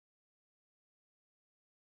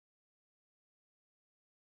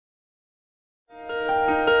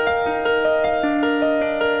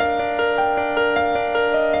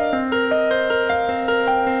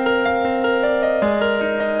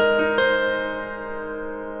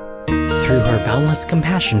Through her boundless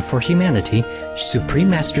compassion for humanity, Supreme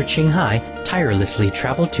Master Ching Hai tirelessly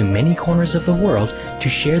traveled to many corners of the world to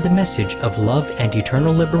share the message of love and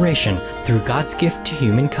eternal liberation through God's gift to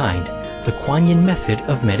humankind, the Kuan Yin method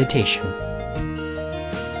of meditation.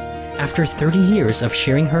 After 30 years of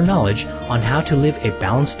sharing her knowledge on how to live a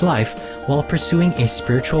balanced life while pursuing a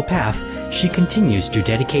spiritual path, she continues to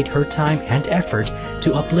dedicate her time and effort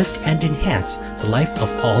to uplift and enhance the life of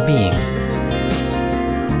all beings.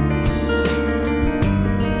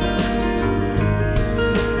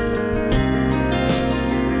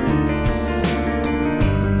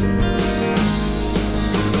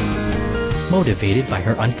 Motivated by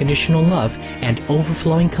her unconditional love and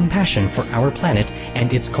overflowing compassion for our planet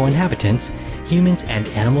and its co-inhabitants, humans and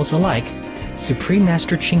animals alike, Supreme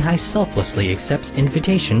Master Ching Hai selflessly accepts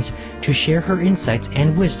invitations to share her insights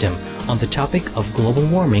and wisdom on the topic of global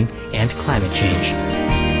warming and climate change.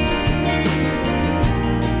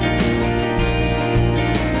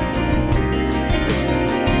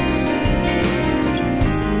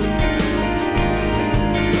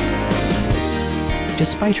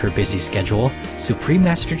 Despite her busy schedule, Supreme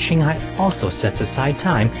Master Ching Hai also sets aside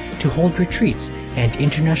time to hold retreats and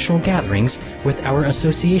international gatherings with our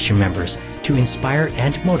association members to inspire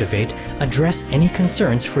and motivate, address any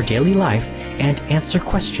concerns for daily life, and answer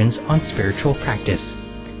questions on spiritual practice.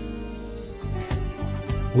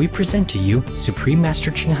 We present to you Supreme Master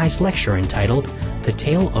Ching Hai's lecture entitled The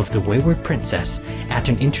Tale of the Wayward Princess at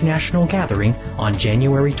an international gathering on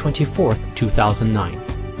January 24, 2009.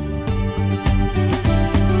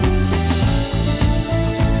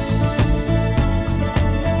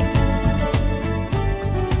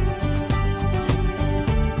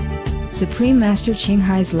 Supreme Master Ching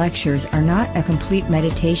Hai's lectures are not a complete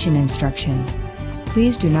meditation instruction.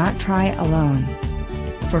 Please do not try alone.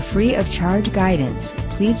 For free of charge guidance,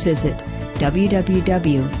 please visit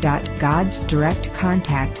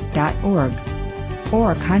www.godsdirectcontact.org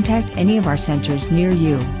or contact any of our centers near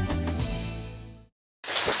you.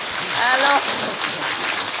 Hello.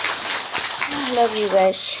 I love you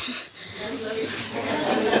guys.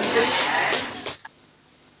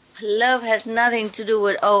 Love has nothing to do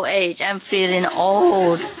with old age. I'm feeling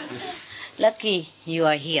old. Lucky you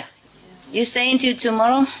are here. You staying till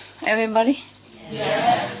tomorrow, everybody?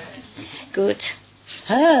 Yes. Good.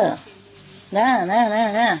 Oh.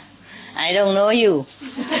 Nah. I don't know you.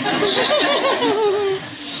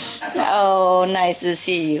 Oh, nice to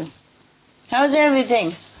see you. How's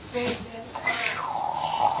everything?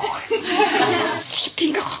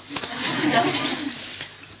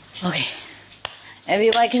 Okay.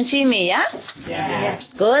 Everybody can see me, yeah? Yes.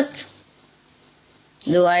 Good.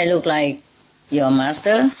 Do I look like your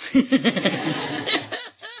master?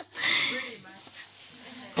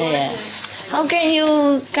 Yeah. How can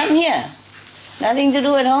you come here? Nothing to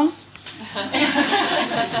do at home?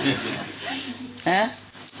 Huh?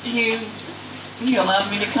 You allow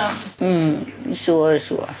me to come? Sure.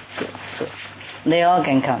 They all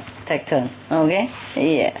can come. Take turn. Okay?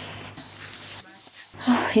 Yes.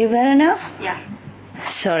 Oh, you better now? Yeah.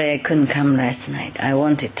 Sorry I couldn't come last night. I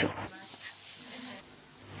wanted to.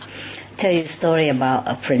 Tell you a story about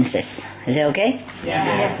a princess. Is that okay?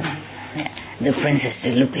 Yes. Yeah. The princess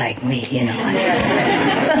will look like me, you know.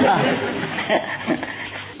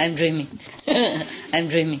 I'm dreaming. I'm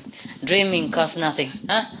dreaming. Dreaming costs nothing.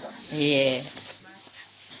 Huh? Yeah.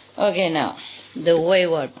 Okay, now. The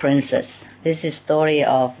Wayward Princess. This is story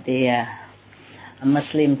of the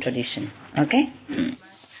Muslim tradition. Okay?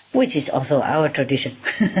 Which is also our tradition.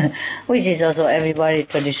 Which is also everybody's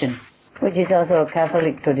tradition. Which is also a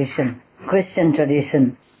Catholic tradition. Christian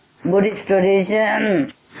tradition. Buddhist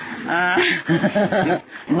tradition.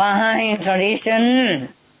 Baha'i tradition.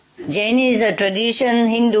 Jainism tradition.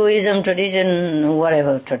 Hinduism tradition.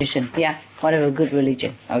 Whatever tradition. Yeah, whatever good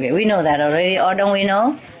religion. Okay, we know that already. Or don't we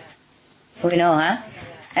know? We know, huh?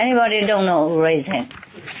 Anybody don't know, raise hand.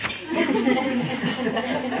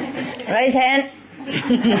 Raise hand.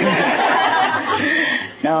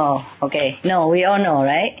 No, okay. No, we all know,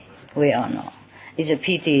 right? We all know. It's a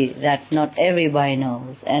pity that not everybody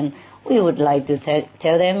knows. And we would like to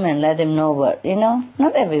tell them and let them know, but,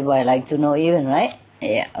 not everybody likes to know even, right?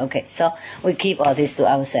 Yeah, okay. So we keep all this to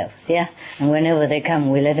ourselves, yeah? And whenever they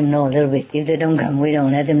come, we let them know a little bit. If they don't come, we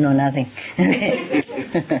don't let them know nothing. Okay?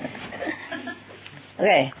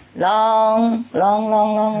 Okay. Long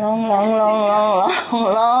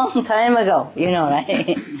time ago,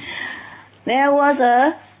 right? There was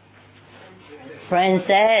a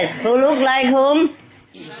princess who looked like whom?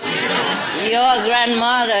 Your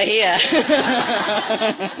grandmother here.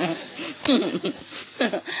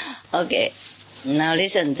 Okay. Now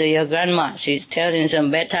listen to your grandma. She's telling some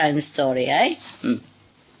bedtime story, eh?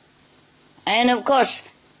 And of course,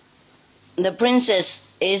 the princess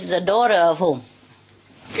is the daughter of whom?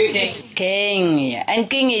 King. King. Yeah. And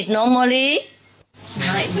king is normally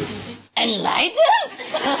enlightened.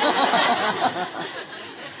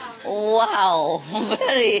 Wow,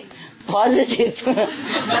 very positive.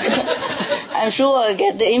 I'm sure I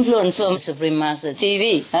get the influence from Supreme Master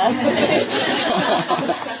TV. Huh?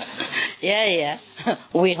 Yeah.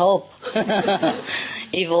 We hope.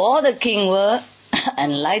 If all the king were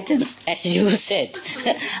enlightened, as you said,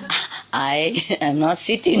 I am not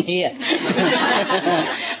sitting here.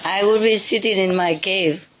 I would be sitting in my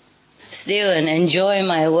cave still and enjoy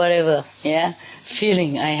my whatever,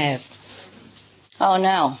 feeling I have. Oh,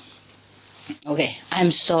 now, okay,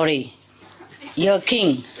 I'm sorry. Your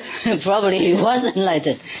king probably was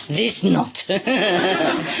enlightened. This not.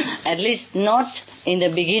 At least not in the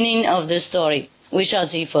beginning of the story. We shall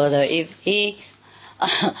see further if he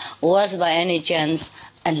was by any chance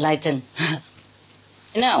enlightened.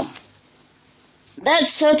 Now, that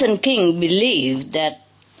certain king believed that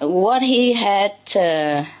what he had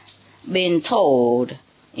been told,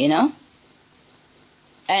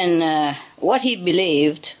 and what he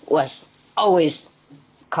believed was always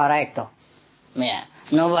correct. Yeah,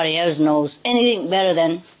 nobody else knows anything better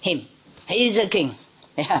than him. He is a king.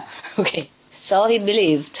 Yeah, okay. So he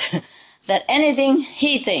believed that anything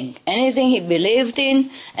he think, anything he believed in,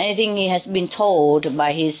 anything he has been told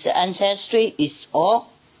by his ancestry is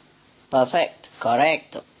all perfect,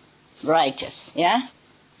 correct, righteous. Yeah,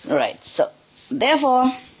 right. So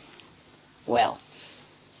therefore, well,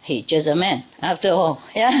 he's just a man after all.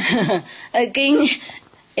 Yeah, a king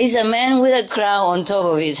is a man with a crown on top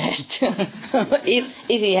of his head. if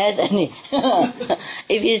he has any,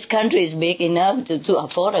 if his country is big enough to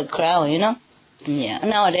afford a crown, Yeah,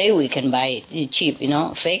 nowadays we can buy it. It's cheap,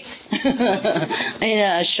 fake. In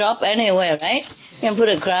a shop anywhere, right? You can put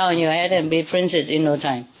a crown on your head and be princess in no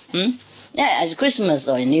time. Yeah, at Christmas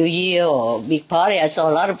or New Year or big party, I saw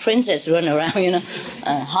a lot of princesses run around,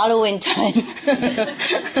 Halloween time.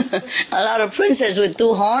 A lot of princesses with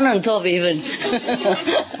 2 horns on top even.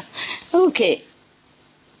 Okay.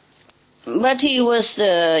 But he was,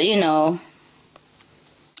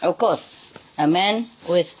 of course, a man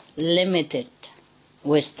with limited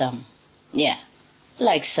wisdom. Yeah,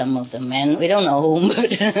 like some of the men. We don't know whom, but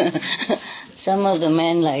some of the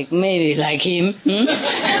men, maybe like him,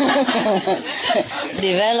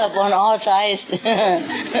 develop on all sides.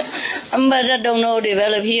 But I don't know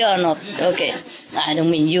develop here or not. Okay, I don't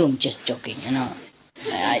mean you. I'm just joking.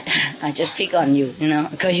 I just pick on you.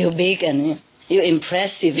 Because you're big and you're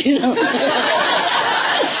impressive.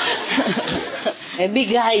 A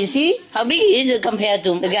big guy, you see? How big he is compared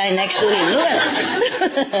to the guy next to him.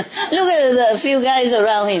 Look at the few guys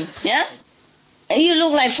around him. Yeah? You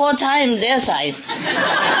look like 4 times their size.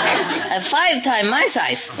 5 times my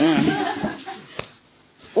size.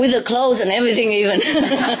 With the clothes and everything even.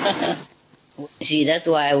 See, that's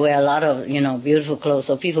why I wear a lot of, beautiful clothes.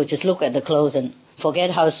 So people just look at the clothes and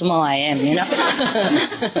forget how small I am,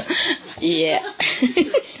 Yeah.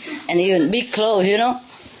 And even big clothes,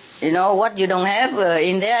 what you don't have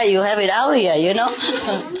in there, you have it out here,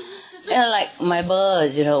 like my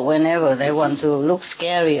birds, whenever they want to look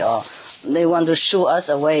scary or they want to shoo us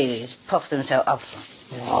away, they just puff themselves up.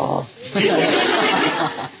 Oh.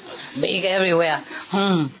 Big everywhere.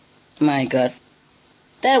 My God.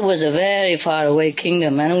 That was a very far away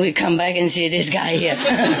kingdom, and we come back and see this guy here.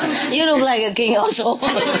 You look like a king also.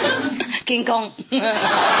 King Kong.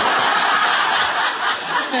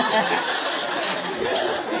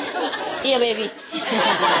 Here, baby.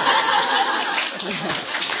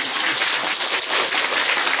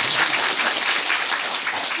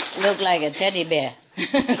 Look like a teddy bear.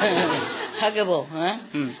 Huggable, huh?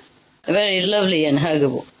 Very lovely and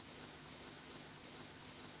huggable.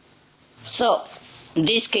 So,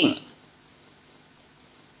 this king,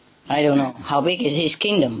 I don't know how big is his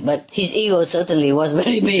kingdom, but his ego certainly was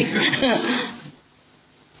very big.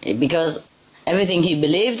 Because everything he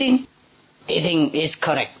believed in, he think is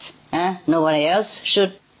correct. Nobody else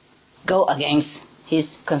should go against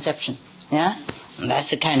his conception. Yeah? That's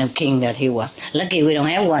the kind of king that he was. Lucky we don't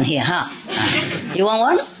have one here, huh? You want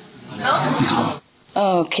one? No.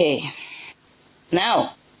 Okay.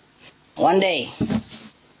 Now, one day,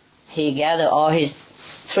 he gathered all his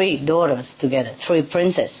 3 daughters together, 3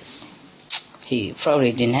 princesses. He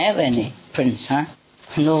probably didn't have any prince, huh?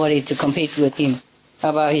 Nobody to compete with him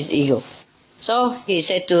about his ego. So he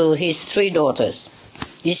said to his 3 daughters,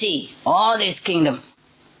 you see, all this kingdom,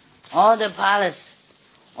 all the palace,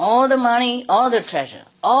 all the money, all the treasure,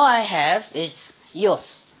 all I have is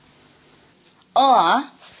yours. Or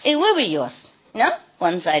it will be yours. No?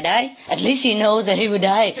 Once I die, at least he knows that he will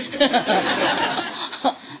die.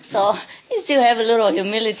 So he still have a little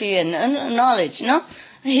humility and knowledge, no?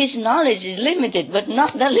 His knowledge is limited, but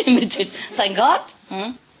not that limited. Thank God.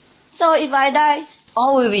 So if I die,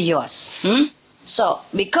 all will be yours. So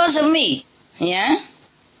because of me,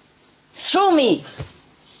 through me,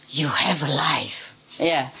 you have a life.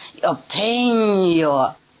 You obtain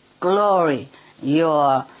your glory,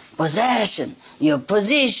 your possession, your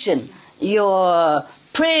position, your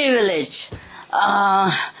privilege,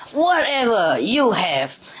 whatever you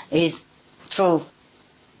have is through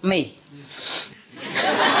me.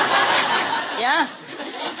 Yeah?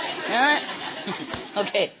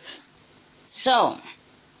 Okay. So,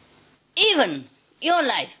 even your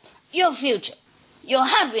life, your future, your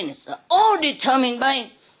happiness are all determined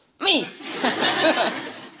by me.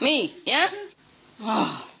 Me, yeah?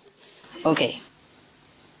 Oh, okay.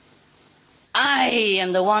 I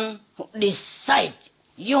am the one who decides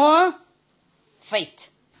your fate.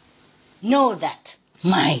 Know that,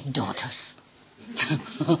 my daughters.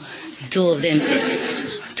 Two of them,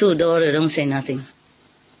 two daughters don't say nothing.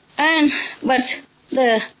 But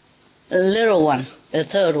the little one, the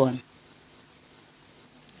third one,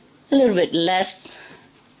 a little bit less,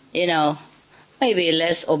 maybe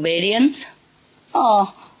less obedience, or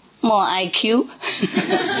more IQ,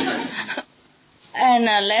 and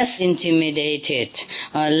less intimidated,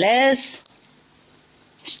 or less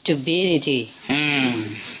stupidity.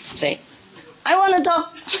 Say, I want to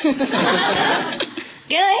talk.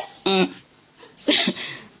 Can I?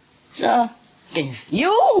 So, you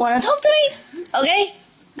want to talk to me? Okay,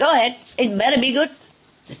 go ahead. It better be good.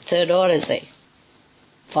 The third daughter say,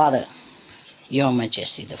 Father, Your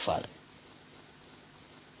Majesty the Father,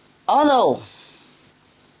 although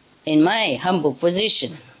in my humble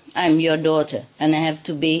position, I'm your daughter, and I have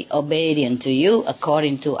to be obedient to you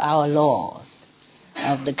according to our laws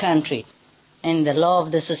of the country and the law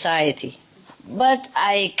of the society. But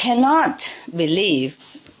I cannot believe,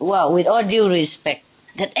 with all due respect,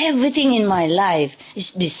 that everything in my life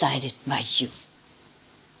is decided by you.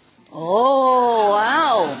 Oh,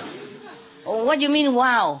 wow. Oh, what do you mean,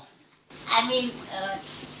 wow? I mean,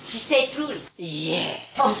 she said truly. Yeah.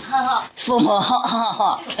 From her heart. From her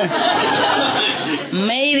heart.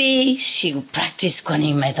 Maybe she practice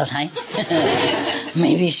Kuan method, huh?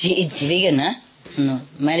 Maybe she eat vegan, huh? No,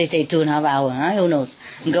 meditate 2.5 hours, huh? Who knows?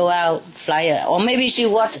 Go out, fly out. Or maybe she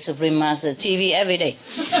watch Supreme Master TV every day.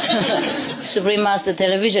 Supreme Master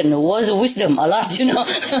television, words of wisdom, a lot,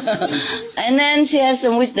 And then she has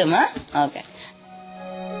some wisdom, huh? Okay.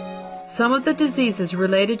 Some of the diseases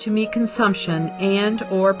related to meat consumption and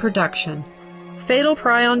or production. Fatal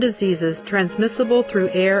prion diseases transmissible through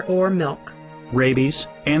air or milk. Rabies,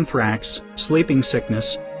 anthrax, sleeping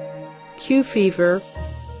sickness, Q fever,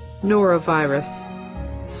 norovirus,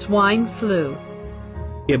 swine flu.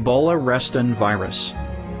 Ebola reston virus.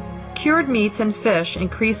 Cured meats and fish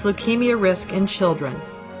increase leukemia risk in children.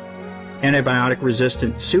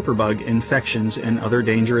 Antibiotic-resistant superbug infections and other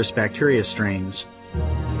dangerous bacteria strains.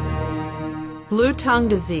 Blue tongue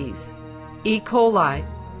disease, E. coli,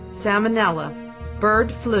 salmonella, bird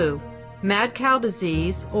flu, mad cow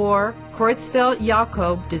disease, or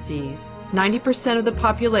Creutzfeldt-Jakob disease, 90% of the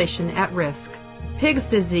population at risk. Pig's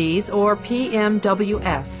disease, or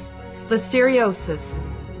PMWS, listeriosis,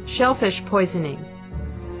 shellfish poisoning,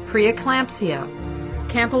 preeclampsia,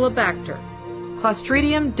 Campylobacter,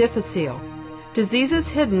 Clostridium difficile, diseases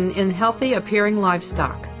hidden in healthy-appearing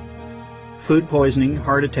livestock. Food poisoning,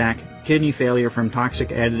 heart attack, kidney failure from toxic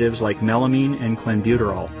additives like melamine and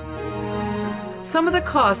clenbuterol. Some of the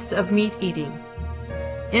costs of meat eating.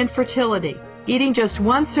 Infertility. Eating just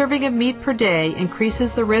 1 serving of meat per day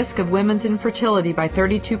increases the risk of women's infertility by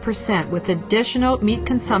 32%, with additional meat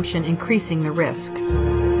consumption increasing the risk.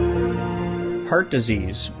 Heart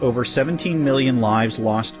disease. Over 17 million lives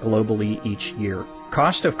lost globally each year.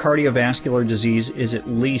 Cost of cardiovascular disease is at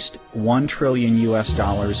least $1 trillion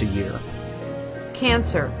a year.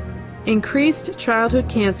 Cancer. Increased childhood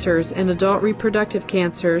cancers and adult reproductive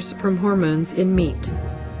cancers from hormones in meat.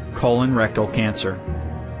 Colon rectal cancer.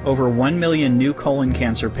 Over 1 million new colon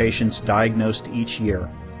cancer patients diagnosed each year.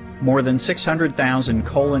 More than 600,000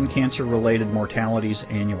 colon cancer-related mortalities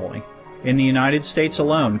annually. In the United States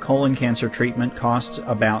alone, colon cancer treatment costs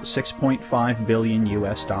about $6.5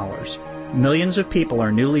 billion. Millions of people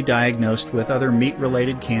are newly diagnosed with other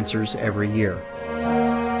meat-related cancers every year.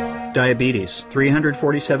 Diabetes.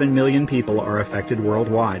 347 million people are affected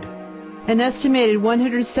worldwide. An estimated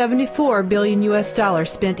 $174 billion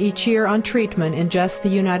spent each year on treatment in just the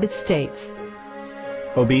United States.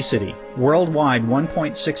 Obesity. Worldwide,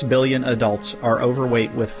 1.6 billion adults are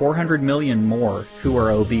overweight, with 400 million more who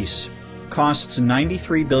are obese. Costs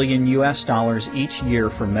 $93 billion each year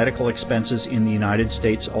for medical expenses in the United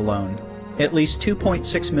States alone. At least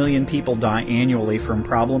 2.6 million people die annually from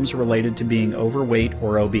problems related to being overweight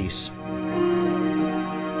or obese.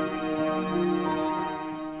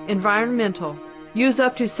 Environmental. Use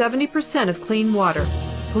up to 70% of clean water.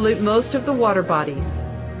 Pollute most of the water bodies.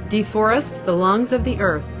 Deforest the lungs of the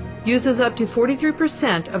earth. Uses up to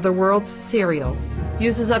 43% of the world's cereal.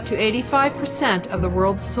 Uses up to 85% of the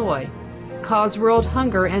world's soy. Cause world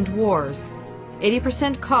hunger and wars.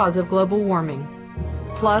 80% cause of global warming.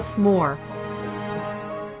 Plus more.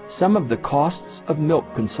 Some of the costs of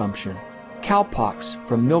milk consumption. Cowpox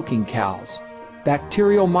from milking cows.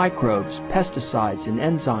 Bacterial microbes, pesticides, and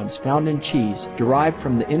enzymes found in cheese derived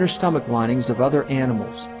from the inner stomach linings of other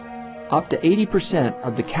animals. Up to 80%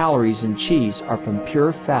 of the calories in cheese are from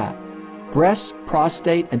pure fat. Breast,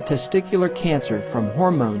 prostate, and testicular cancer from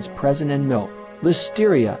hormones present in milk.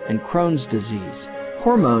 Listeria and Crohn's disease.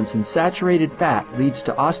 Hormones in saturated fat leads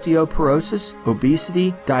to osteoporosis,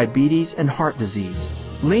 obesity, diabetes, and heart disease.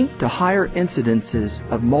 Linked to higher incidences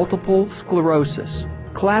of multiple sclerosis.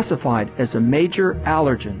 Classified as a major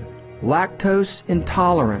allergen. Lactose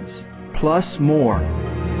intolerance. Plus more.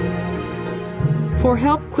 For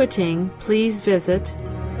help quitting, please visit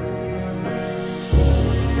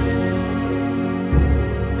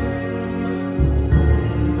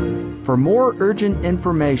For more urgent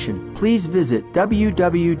information, please visit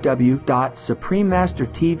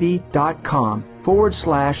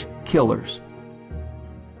www.suprememastertv.com/killers.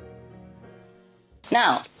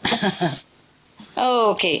 Now,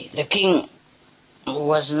 okay, the king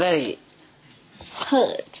was very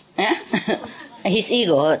hurt. His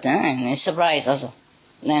ego hurt, and his surprise also.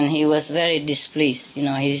 Then he was very displeased.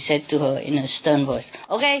 He said to her in a stern voice,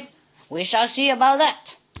 "Okay, we shall see about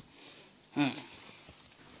that."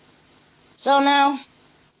 So now,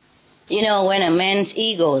 when a man's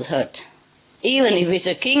ego is hurt, even if it's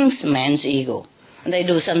a king's man's ego, they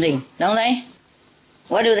do something, don't they?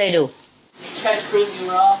 What do? Try to prove you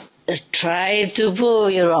wrong. Try to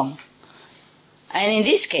prove you wrong. And in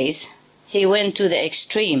this case, he went to the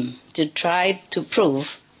extreme to try to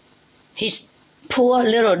prove his poor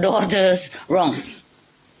little daughter's wrong.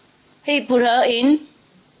 He put her in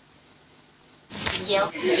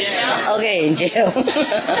jail. Okay, in jail.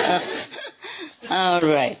 All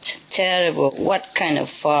right. Terrible. What kind of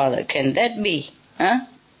father can that be? Huh?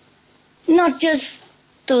 Not just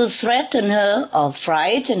to threaten her or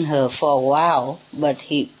frighten her for a while, but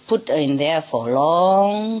he put her in there for a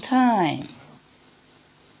long time.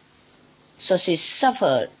 So she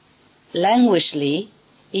suffered languishingly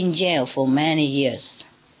in jail for many years.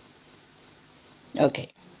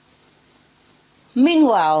 Okay.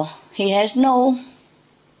 Meanwhile, he has no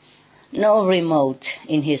remote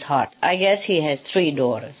in his heart. I guess he has 3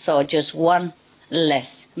 daughters, so just one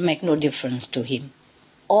less make no difference to him.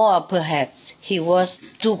 Or perhaps he was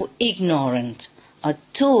too ignorant or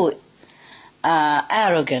too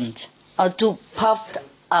arrogant or too puffed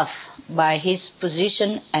up by his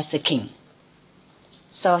position as a king.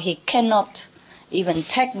 So he cannot even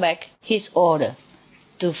take back his order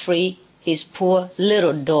to free his poor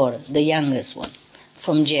little daughter, the youngest one,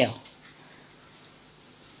 from jail.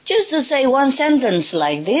 Just to say one sentence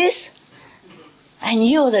like this, and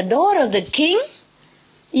you're the daughter of the king,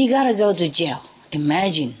 you gotta go to jail.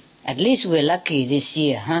 Imagine. At least we're lucky this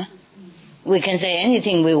year, huh? We can say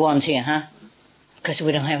anything we want here, huh? Because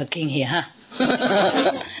we don't have a king here, huh?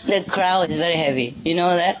 The crowd is very heavy. You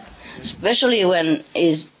know that? Especially when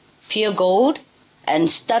it's pure gold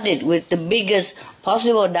and studded with the biggest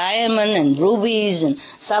possible diamond and rubies and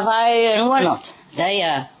sapphire and whatnot. They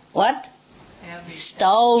are what? Heavy.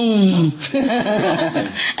 Stone.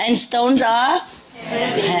 And stones are?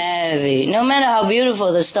 Heavy. No matter how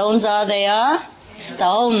beautiful the stones are, they are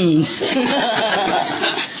stones.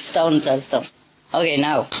 Stones are stones. Okay,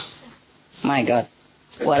 now. My God.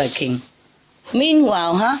 What a king.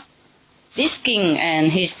 Meanwhile, this king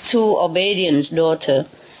and his 2 obedient daughters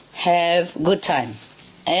have good time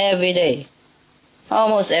every day,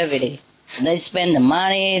 almost every day. They spend the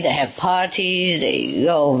money, they have parties, they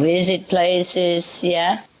go visit places,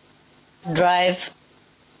 drive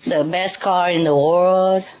the best car in the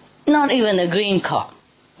world, not even the green car,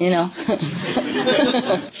 not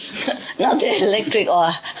the electric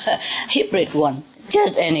or hybrid one,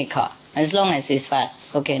 just any car, as long as it's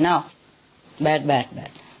fast. Okay, now, bad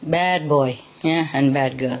boy, and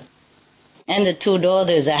bad girl. And the 2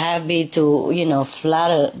 daughters are happy to,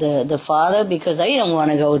 flatter the father because they don't want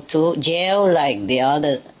to go to jail like the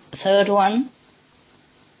other 3rd one.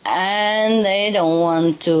 and they don't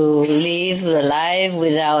want to live the life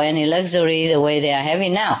without any luxury the way they are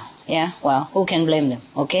having now. Yeah, well, who can blame them,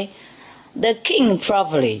 okay? The king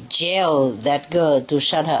probably jailed that girl to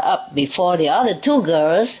shut her up before the other two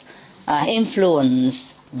girls are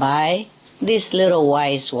influenced by this little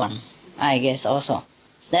wise one, I guess also.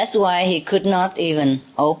 That's why he could not even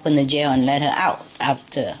open the jail and let her out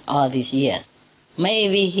after all these years.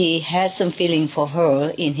 Maybe he had some feeling for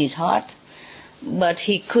her in his heart, but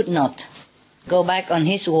he could not go back on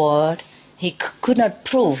his word. He could not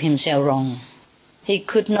prove himself wrong. He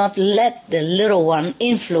could not let the little one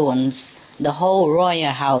influence the whole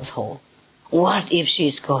royal household. What if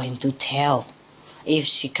she's going to tell? If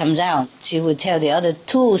she comes out, she will tell the other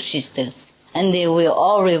two sisters, and they will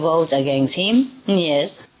all revolt against him.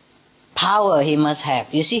 Yes. Power he must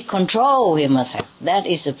have. You see, control he must have. That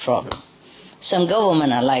is the problem. Some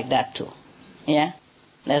government are like that too. Yeah?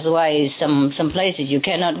 That's why some places you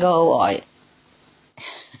cannot go, or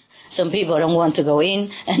some people don't want to go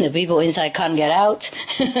in, and the people inside can't get out.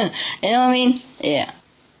 You know what I mean? Yeah.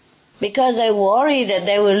 Because they worry that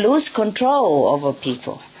they will lose control over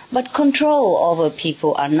people. But control over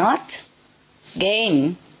people are not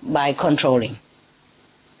gained by controlling,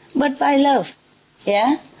 but by love,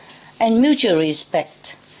 yeah? And mutual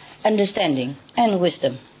respect, understanding, and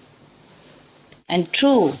wisdom, and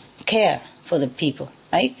true care for the people,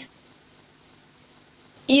 right?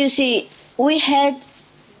 You see, we had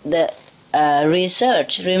the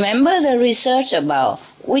research. Remember the research about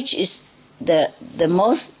which is the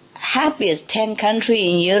most happiest 10 countries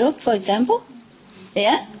in Europe, for example?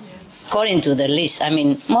 Yeah? According to the list, I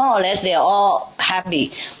mean, more or less they are all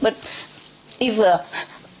happy. But if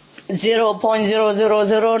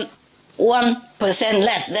 0.0001%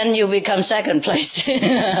 less, then you become second place.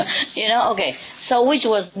 You know, okay. So which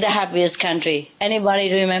was the happiest country?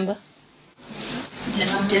 Anybody remember?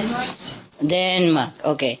 Denmark. Denmark,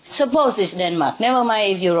 okay. Suppose it's Denmark. Never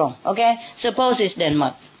mind if you're wrong, okay? Suppose it's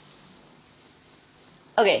Denmark.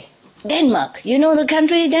 Okay, Denmark. You know the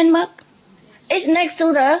country, Denmark? It's next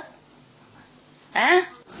to the... Huh?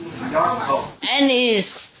 And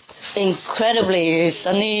it's incredibly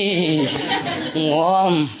sunny,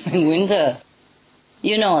 warm in winter.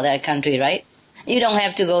 You know that country, right? You don't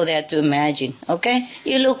have to go there to imagine, okay?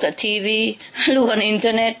 You look at TV, look on the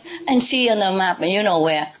internet, and see on the map, and you know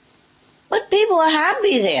where. But people are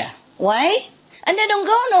happy there. Why? And they don't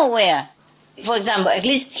go nowhere. For example, at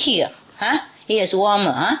least here, huh? Here is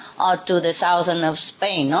warmer, huh? Or to the southern of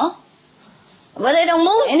Spain, no? But they don't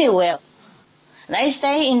move anywhere. They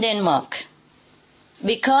stay in Denmark.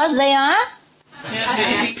 Because they are?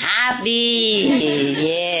 Happy.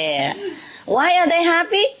 Yeah. Why are they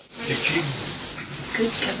happy?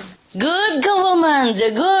 Good government, the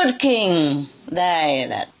good king.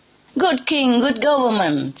 That. Good king, good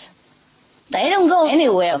government. They don't go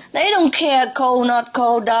anywhere. They don't care cold, not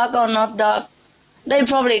cold, dark or not dark. They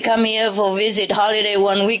probably come here for visit, holiday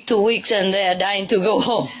 1 week, 2 weeks, and they're dying to go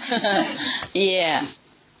home. Yeah.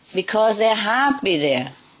 Because they're happy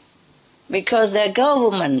there. Because their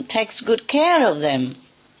government takes good care of them.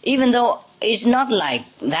 Even though it's not like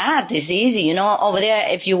that, it's easy. You know, over there,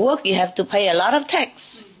 if you work, you have to pay a lot of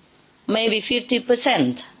tax. Maybe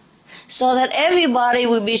 50%. So that everybody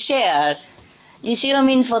will be shared. You see what I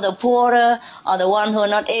mean? For the poorer or the one who are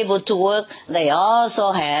not able to work, they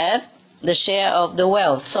also have the share of the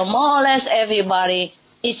wealth. So more or less everybody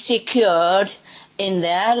is secured in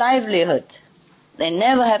their livelihood. They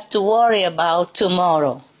never have to worry about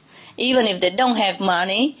tomorrow. Even if they don't have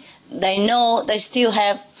money, they know they still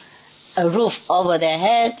have a roof over their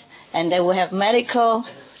head, and they will have medical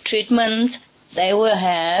treatment, they will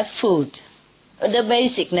have food. The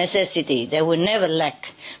basic necessity, they will never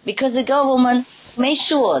lack. Because the government makes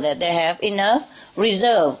sure that they have enough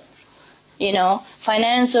reserve, you know,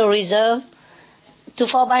 financial reserve to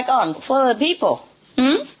fall back on for the people.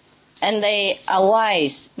 And they are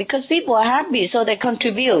wise because people are happy, so they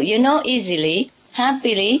contribute, you know, easily,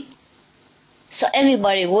 happily. So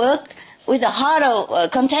everybody work with a heart of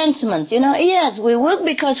contentment, you know. Yes, we work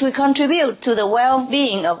because we contribute to the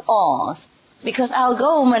well-being of all. Because our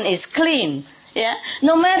government is clean. Yeah,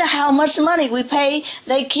 no matter how much money we pay,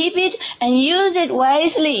 they keep it and use it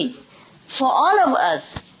wisely for all of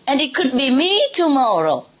us. And it could be me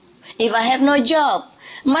tomorrow. If I have no job,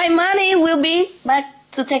 my money will be back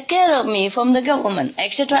to take care of me from the government,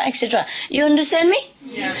 etc., etc. You understand me?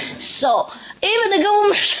 Yeah. So, even the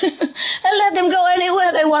government, let them go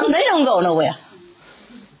anywhere they want, they don't go nowhere.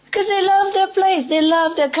 Because they love their place, they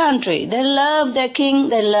love their country, they love their king,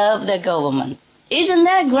 they love their government. Isn't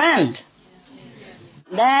that grand?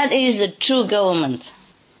 That is the true government.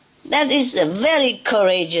 That is a very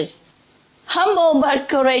courageous, humble but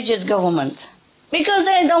courageous government. Because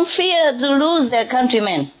they don't fear to lose their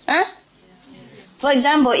countrymen. Huh? For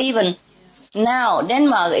example, even now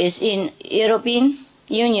Denmark is in European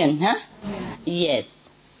Union. Huh? Yes.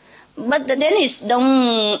 But the Danish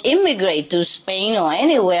don't immigrate to Spain or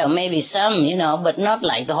anywhere, maybe some, but not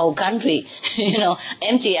like the whole country,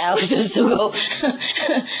 empty out to go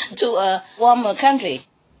to a warmer country.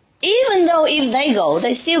 Even though if they go,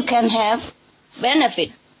 they still can have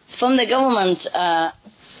benefit from the government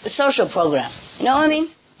social program. You know what I mean?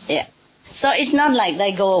 Yeah. So it's not like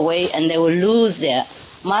they go away and they will lose their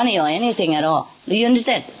money or anything at all. Do you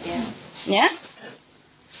understand? Yeah. Yeah?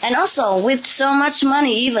 And also, with so much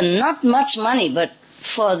money, even not much money, but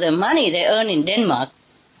for the money they earn in Denmark,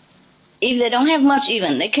 if they don't have much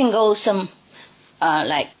even, they can go some,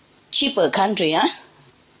 cheaper country,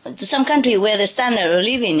 to some country where the standard of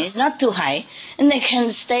living is not too high, and they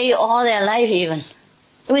can stay all their life even,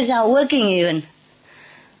 without working even.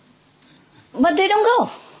 But they don't go.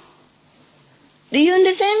 Do you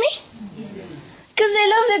understand me? Because they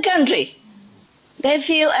love the country. They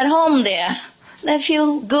feel at home there. They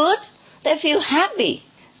feel good, they feel happy,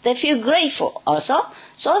 they feel grateful also.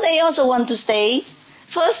 So they also want to stay.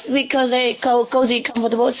 First, because they're cozy,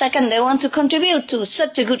 comfortable. Second, they want to contribute to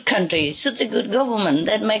such a good country, such a good government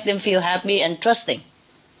that make them feel happy and trusting.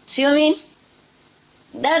 See what I mean?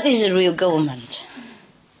 That is a real government.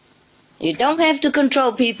 You don't have to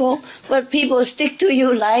control people, but people stick to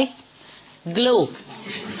you like glue.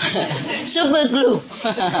 Super glue.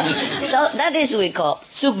 So that is what we call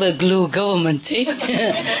super glue government.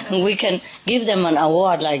 We can give them an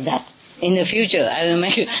award like that. In the future, I will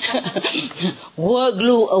make World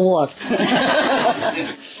Glue Award.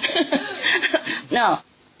 No.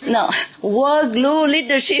 World Glue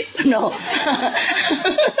Leadership, no.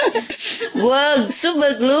 World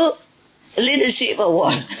Super Glue Leadership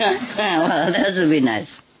Award. Well, that would be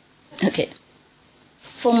nice. Okay.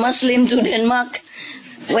 From Muslim to Denmark.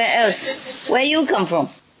 Where else? Where you come from?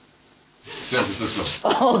 San Francisco.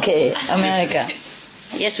 Okay, America.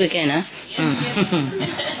 Yes, we can, huh?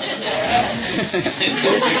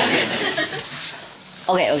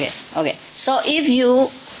 Okay. So if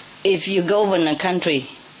you govern a country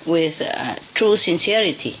with true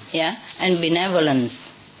sincerity, and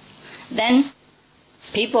benevolence, then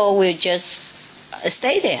people will just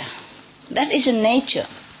stay there. That is the nature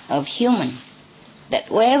of human. That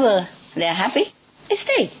wherever they're happy, they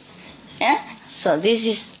stay. Yeah? So this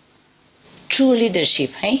is true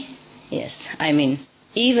leadership, hey? Yes. I mean,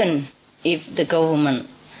 even if the government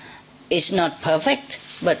is not perfect,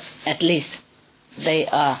 but at least they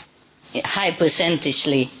are high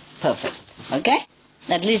percentagely perfect. Okay?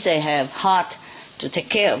 At least they have heart to take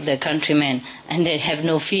care of their countrymen, and they have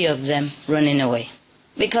no fear of them running away.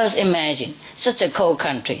 Because imagine, such a cold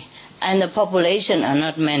country, and the population are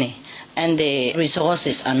not many, and the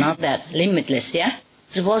resources are not that limitless, yeah?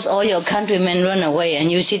 Suppose all your countrymen run away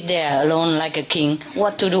and you sit there alone like a king,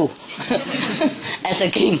 what to do? As a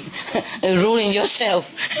king, ruling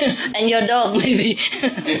yourself, and your dog maybe,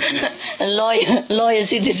 a loyal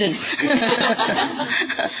citizen.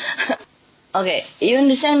 Okay, you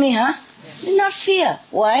understand me, huh? Do not fear.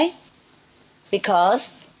 Why?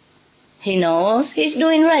 Because he knows he's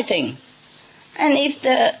doing right things. And if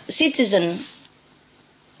the citizen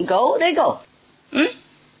go, they go.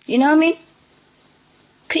 You know what I mean?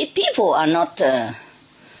 People are not,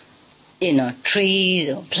 trees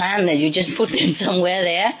or plants that you just put them somewhere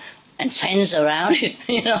there and fence around it,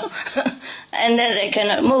 and then they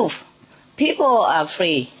cannot move. People are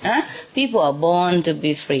free. Huh? People are born to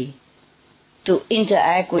be free, to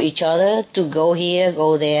interact with each other, to go here,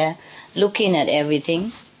 go there, looking at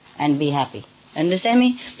everything and be happy. Understand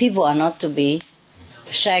me? People are not to be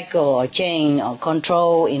shackled or chained or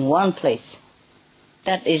controlled in one place.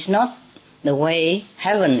 That is not the way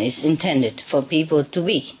heaven is intended for people to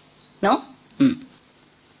be. No?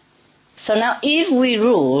 So now if we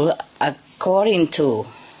rule according to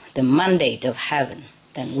the mandate of heaven,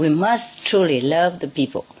 then we must truly love the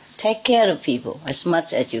people, take care of people as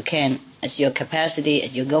much as you can, as your capacity,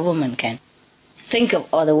 as your government can. Think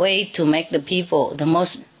of other way to make the people the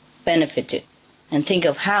most benefited, and think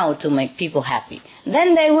of how to make people happy.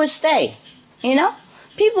 Then they will stay.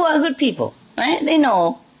 People are good people, right? They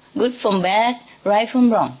know good from bad, right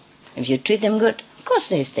from wrong. If you treat them good, of course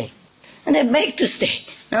they stay. And they beg to stay.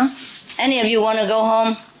 No? Any of you want to go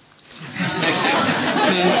home?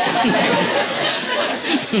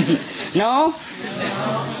 No?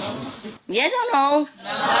 Yes or no?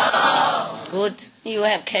 No. Good. You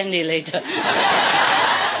have candy later.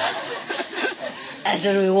 as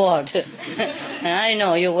a reward. I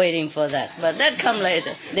know you're waiting for that, but that come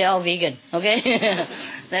later. They're all vegan, okay?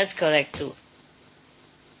 That's correct too.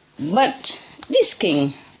 But this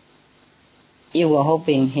king, you were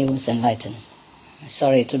hoping he was enlightened.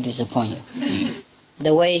 Sorry to disappoint you.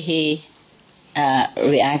 The way he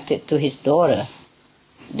reacted to his daughter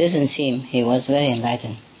doesn't seem he was very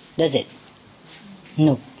enlightened, does it?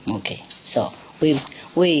 No. Okay. So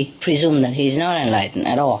we presume that he's not enlightened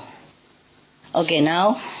at all. Okay,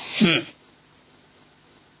 now,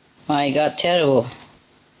 my God, terrible.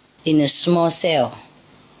 In a small cell,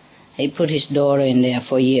 he put his daughter in there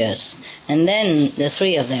for years. And then the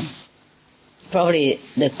three of them, probably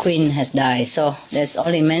the queen has died, so there's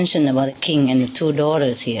only mention about the king and the two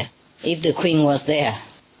daughters here. If the queen was there,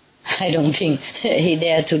 I don't think he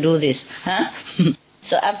dared to do this. Huh?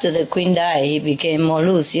 So after the queen died, he became more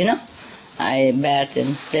loose, I bet.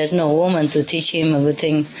 And there's no woman to teach him a good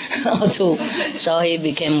thing or to, so he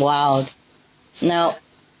became wild. Now,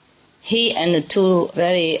 he and the two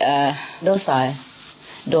very docile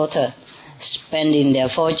daughter spending their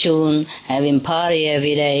fortune, having party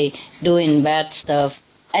every day, doing bad stuff.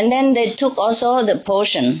 And then they took also the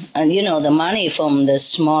portion, the money from the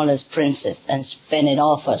smallest princess and spent it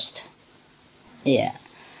all first. Yeah.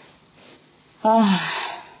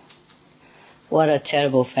 What a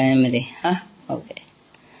terrible family, huh? Okay.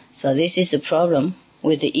 So this is the problem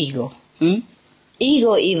with the ego.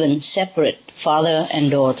 Ego even separate father and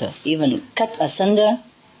daughter, even cut asunder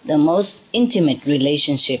the most intimate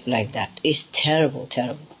relationship like that. Is terrible,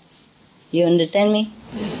 terrible. You understand me?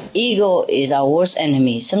 Ego is our worst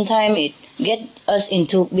enemy. Sometimes it gets us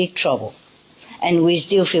into big trouble, and we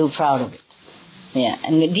still feel proud of it. Yeah,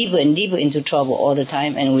 and we're deeper and deeper into trouble all the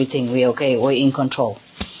time, and we think we're okay, we're in control.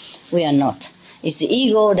 We are not. It's the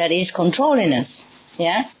ego that is controlling us.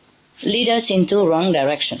 Yeah, lead us into wrong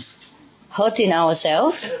direction, hurting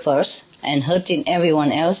ourselves first, and hurting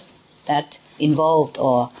everyone else that involved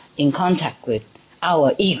or in contact with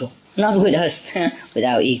our ego, not with us, with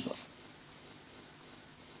our ego.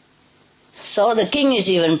 So the king is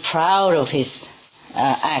even proud of his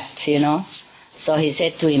act, So he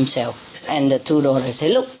said to himself, and the two daughters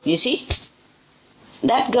said, look, you see,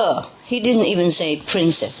 that girl, he didn't even say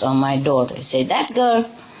princess or my daughter. He said, that girl,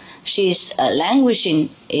 she's languishing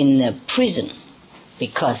in the prison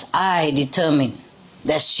because I determine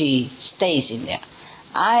that she stays in there.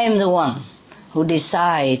 I am the one who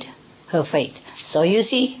decide her fate. So you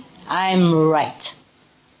see, I'm right.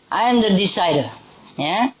 I am the decider.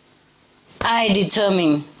 Yeah? I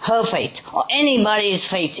determine her fate, or anybody's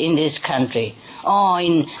fate in this country, or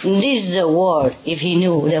in this world, if he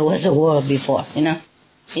knew there was a world before, In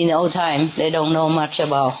the old time, they don't know much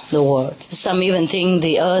about the world. Some even think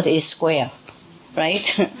the earth is square,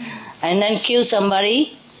 right? And then kill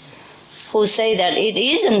somebody who say that it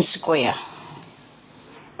isn't square.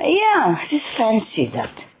 Yeah, I just fancy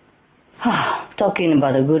that. Talking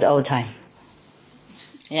about a good old time.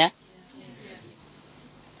 Yeah?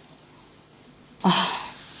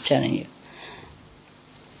 Telling you.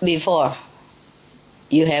 Before,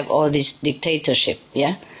 you have all this dictatorship,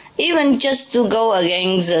 yeah? Even just to go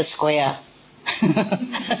against the square,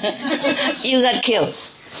 you got killed.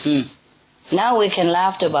 Now we can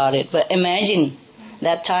laugh about it, but imagine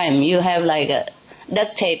that time you have like a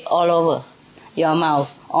duct tape all over your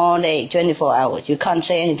mouth all day, 24 hours. You can't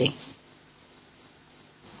say anything.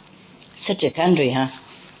 Such a country, huh?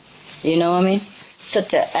 You know what I mean?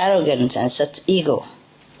 Such an arrogance and such ego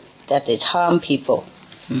that it harm people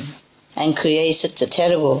and create such a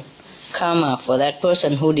terrible karma for that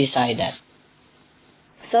person who decide that.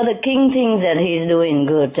 So the king thinks that he's doing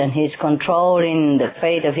good and he's controlling the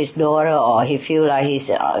fate of his daughter, or he feel like he's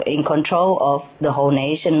in control of the whole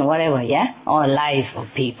nation, whatever, yeah? Or life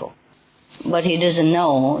of people. But he doesn't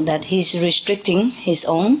know that he's restricting his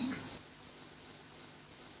own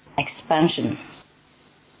expansion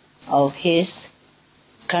of his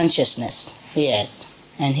consciousness, yes,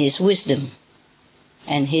 and his wisdom,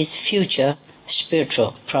 and his future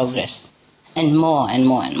spiritual progress, and more and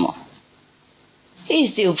more and more.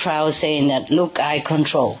 He's still proud saying that, look, I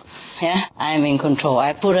control. Yeah, I'm in control.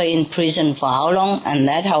 I put her in prison for how long, and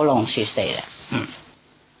that's how long she stayed there.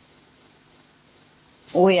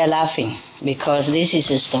 We are laughing because this is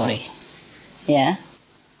a story. Yeah?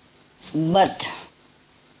 But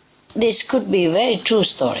this could be a very true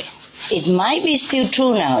story. It might be still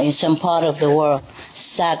true now in some part of the world,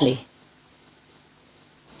 sadly.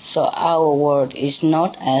 So our world is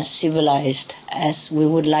not as civilized as we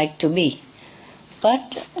would like to be.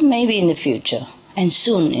 But maybe in the future, and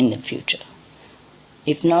soon in the future.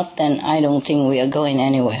 If not, then I don't think we are going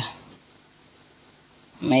anywhere.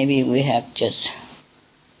 Maybe we have just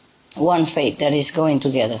one fate that is going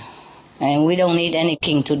together. And we don't need any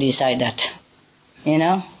king to decide that. You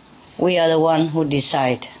know? We are the one who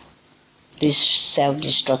decide this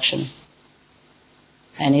self-destruction.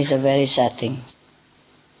 And it's a very sad thing.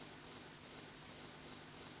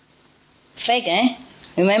 Fake, eh?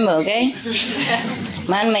 Remember, okay?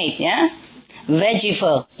 Man-made, yeah? Veggie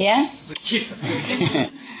fur, yeah?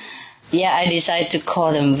 Yeah, I decided to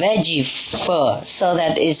call them veggie fur so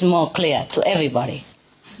that it's more clear to everybody.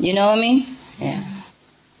 You know what I mean? Yeah.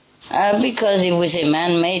 Because if we say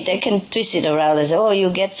man-made, they can twist it around and say, oh, you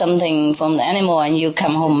get something from the animal and you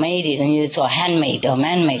come home made it and you saw handmade or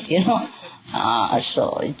man-made, you know?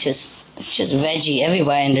 So it's just veggie.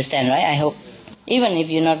 Everybody understand, right? I hope. Even if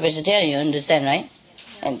you're not vegetarian, you understand, right?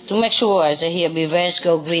 And to make sure, I say here, beware,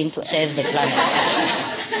 go green to save the planet.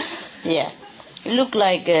 Yeah. It look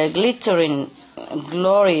like glittering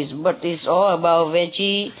glories, but it's all about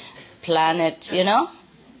veggie, planet, you know?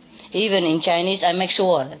 Even in Chinese, I make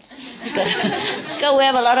sure that. Because we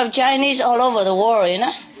have a lot of Chinese all over the world, you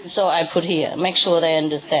know? So I put here, make sure they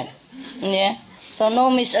understand. Yeah? So no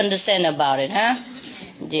misunderstand about it, huh?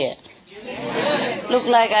 Yeah. Look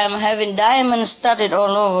like I'm having diamonds studded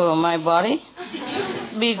all over my body.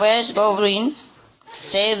 Beware, go green.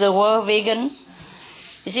 Save the world, vegan.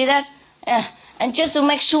 You see that? Yeah. And just to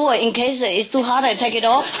make sure, in case it's too hot, I take it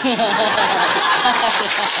off.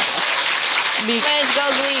 Beware,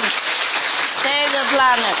 go green. Save the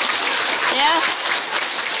planet. Yeah?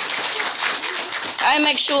 I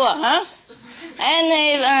make sure, huh? And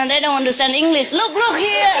if they don't understand English, look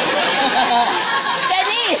here.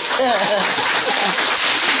 Chinese.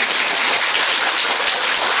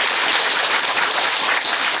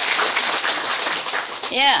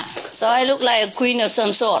 Yeah, so I look like a queen of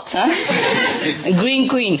some sort, huh? A green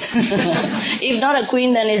queen. If not a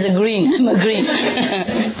queen, then it's a green. I'm a green.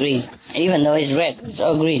 Green. Even though it's red, it's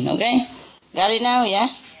all green, okay? Got it now, yeah?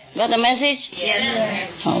 Got the message?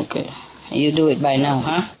 Yes. Okay. You do it by now,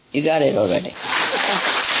 huh? You got it already.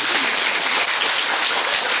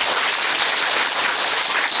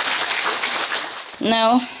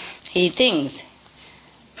 Now, he thinks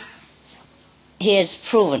he has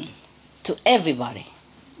proven to everybody,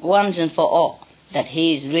 once and for all, that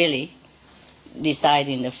he is really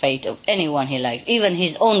deciding the fate of anyone he likes, even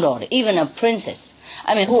his own daughter, even a princess.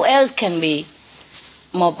 I mean, who else can be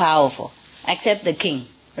more powerful except the king,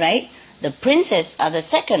 right? The princes are the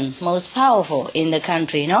second most powerful in the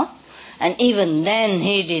country, no? And even then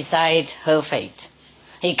he decides her fate.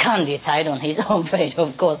 He can't decide on his own fate,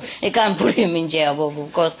 of course. He can't put him in jail,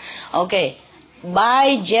 of course. Okay,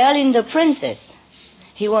 by jailing the princess,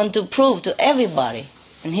 he wants to prove to everybody,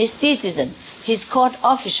 and his citizens, his court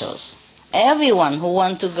officials, everyone who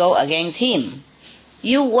wants to go against him,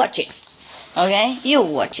 you watch it, okay? You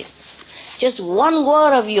watch it. Just one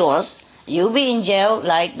word of yours, you'll be in jail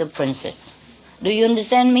like the princess. Do you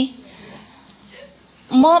understand me?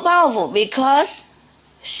 More powerful because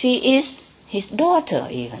she is his daughter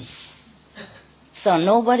even. So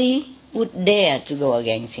nobody would dare to go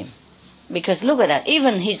against him. Because look at that,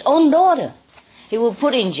 even his own daughter, he would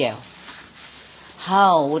put in jail.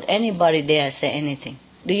 How would anybody dare say anything?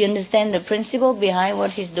 Do you understand the principle behind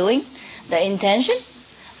what he's doing? The intention?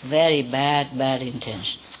 Very bad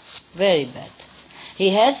intention. Very bad. He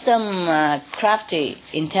has some crafty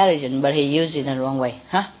intelligence, but he used it in the wrong way.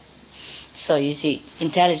 Huh? So you see,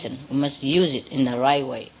 intelligence, we must use it in the right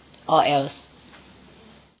way, or else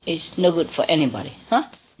it's no good for anybody. Huh?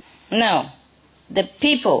 Now, the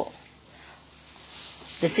people,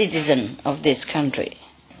 the citizen of this country,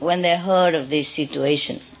 when they heard of this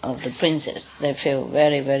situation of the princess, they feel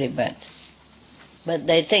very, very bad. But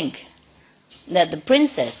they think that the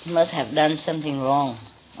princess must have done something wrong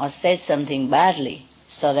or said something badly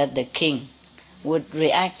so that the king would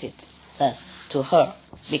react it thus to her,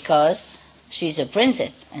 because she's a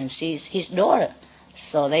princess and she's his daughter.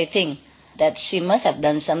 So they think that she must have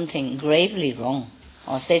done something gravely wrong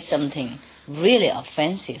or said something really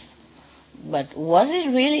offensive. But was it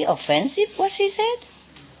really offensive what she said?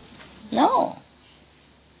 No.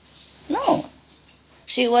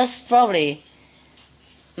 She was probably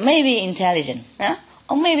maybe intelligent, huh?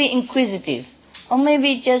 Or maybe inquisitive, or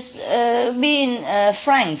maybe just being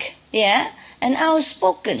frank, yeah, and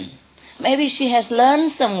outspoken. Maybe she has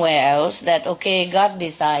learned somewhere else that, okay, God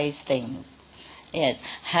decides things. Yes,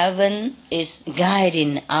 heaven is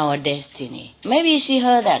guiding our destiny. Maybe she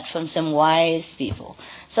heard that from some wise people.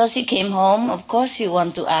 So she came home. Of course, she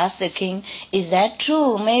wanted to ask the king, is that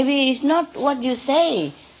true? Maybe it's not what you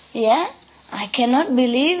say. Yeah? I cannot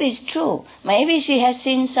believe it's true. Maybe she has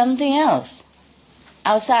seen something else.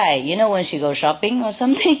 outside, when she goes shopping or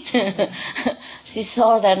something, she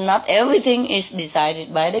saw that not everything is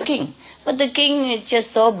decided by the king. But the king is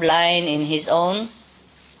just so blind in his own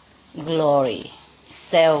glory,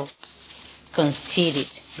 self-conceited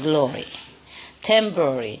glory,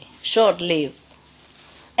 temporary, short-lived,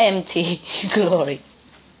 empty glory.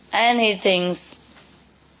 And he thinks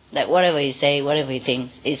that whatever he says, whatever he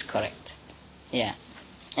thinks is correct. Yeah.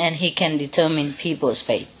 And he can determine people's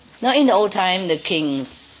fate. Now, in the old time, the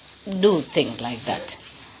kings do things like that.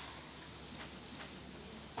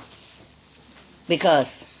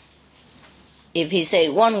 Because if he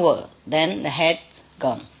said one word, then the head's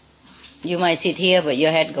gone. You might sit here, but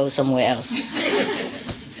your head goes somewhere else.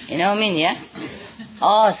 You know what I mean, yeah?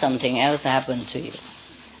 Or something else happened to you.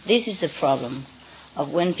 This is the problem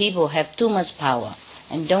of when people have too much power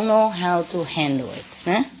and don't know how to handle it.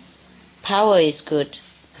 Huh? Power is good,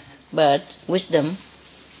 but wisdom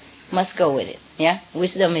must go with it. Yeah?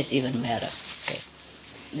 Wisdom is even better. Okay.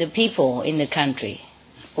 The people in the country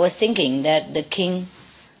was thinking that the king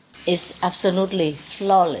is absolutely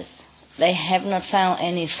flawless. They have not found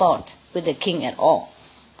any fault with the king at all.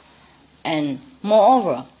 And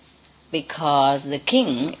moreover, because the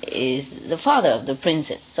king is the father of the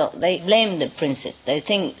princess, so they blame the princess. They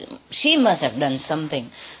think she must have done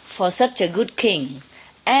something for such a good king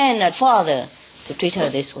and a father to treat her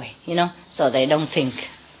this way, so they don't think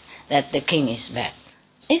that the king is bad.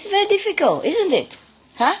 It's very difficult, isn't it?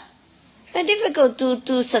 Huh? Very difficult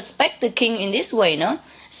to suspect the king in this way, no?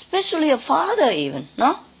 Especially a father even,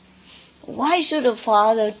 no? Why should a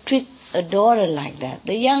father treat a daughter like that,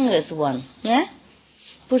 the youngest one, yeah?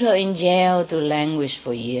 Put her in jail to languish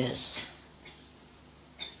for years.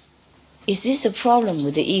 Is this a problem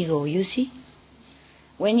with the ego, you see?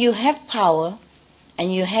 When you have power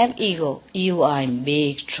and you have ego, you are in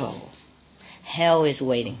big trouble. Hell is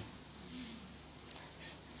waiting.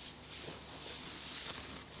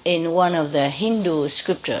 In one of the Hindu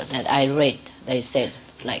scripture that I read, they said,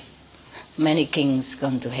 like, many kings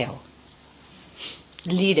gone to hell.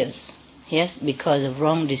 Leaders, yes, because of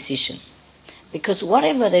wrong decision. Because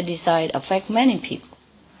whatever they decide affect many people.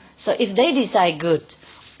 So if they decide good,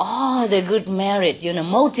 all the good merit,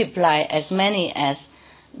 multiply as many as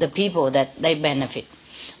the people that they benefit.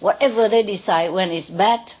 Whatever they decide when it's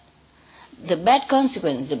bad, the bad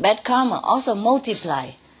consequence, the bad karma also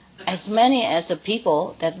multiply as many as the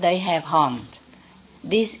people that they have harmed.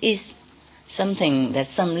 This is something that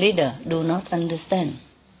some leaders do not understand.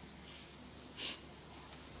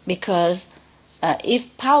 Because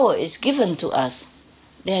if power is given to us,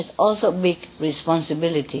 there's also big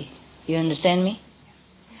responsibility. You understand me?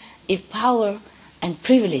 If power and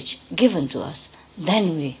privilege given to us,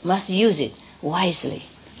 then we must use it wisely,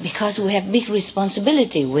 because we have big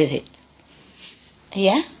responsibility with it.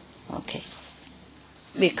 Yeah? Okay.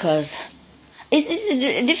 Because it's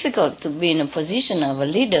difficult to be in a position of a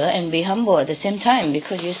leader and be humble at the same time,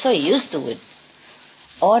 because you're so used to it,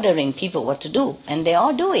 ordering people what to do, and they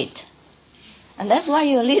all do it. And that's why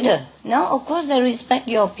you're a leader. Now, of course, they respect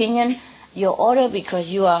your opinion, your order, because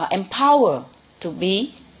you are empowered to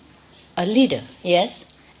be a leader, yes?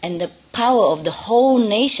 And the power of the whole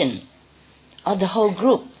nation or the whole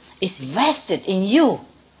group is vested in you.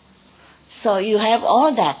 So you have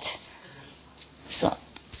all that. So,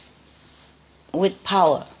 with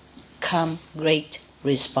power come great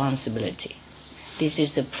responsibility. This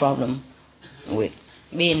is the problem with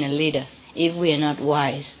being a leader. If we are not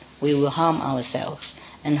wise, we will harm ourselves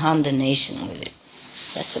and harm the nation with it.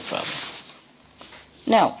 That's the problem.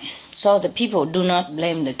 Now, so the people do not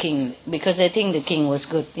blame the king because they think the king was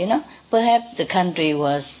good, Perhaps the country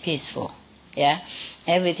was peaceful, yeah?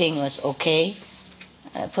 Everything was okay.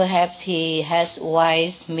 Perhaps he has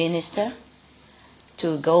wise minister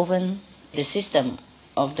to govern the system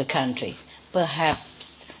of the country.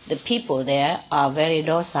 Perhaps the people there are very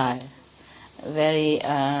docile, very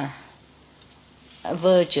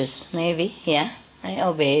virtuous, maybe, yeah, and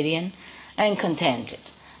obedient and contented.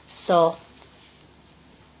 So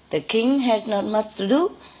the king has not much to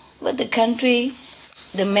do, but the country,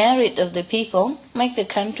 the merit of the people, make the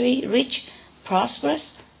country rich,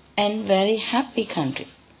 prosperous, and very happy country.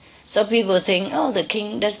 So people think, the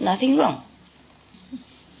king does nothing wrong.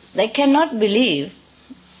 They cannot believe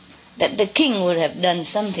that the king would have done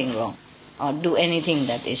something wrong or do anything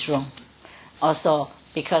that is wrong. Also,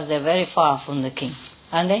 because they're very far from the king,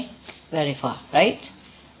 aren't they? Very far, right?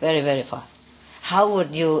 Very, very far. How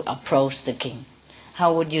would you approach the king?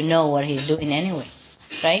 How would you know what he's doing anyway,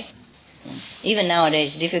 right? Even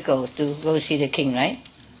nowadays, it's difficult to go see the king, right?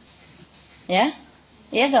 Yeah?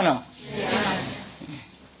 Yes or no? Yes.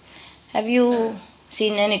 Have you See,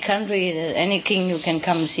 in any country, any king you can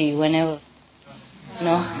come see whenever.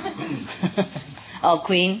 No? Or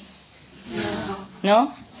queen?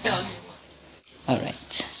 No? All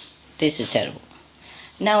right. This is terrible.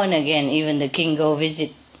 Now and again, even the king go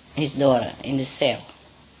visit his daughter in the cell.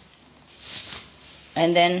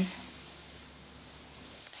 And then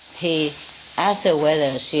he asks her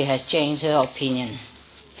whether she has changed her opinion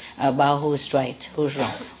about who's right, who's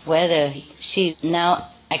wrong. Whether she now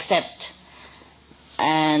accept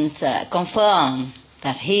and confirm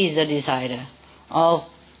that he is the decider of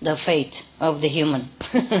the fate of the human.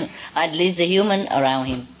 At least the human around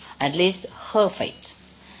him. At least her fate.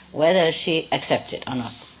 Whether she accepts it or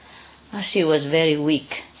not. She was very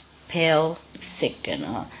weak, pale, sick,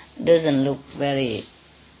 doesn't look very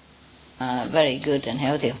good and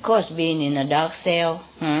healthy. Of course, being in a dark cell,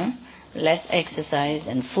 less exercise,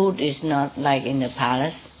 and food is not like in the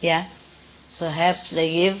palace, yeah. Perhaps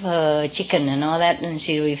they give her chicken and all that, and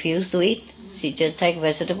she refused to eat. She just take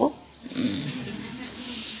vegetable.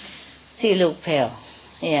 She looked pale,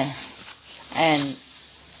 yeah, and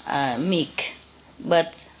meek,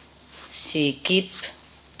 but she keep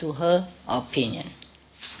to her opinion.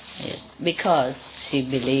 Yes, because she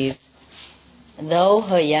believed, though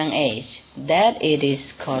her young age, that it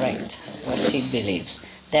is correct what she believes,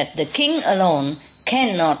 that the king alone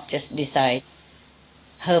cannot just decide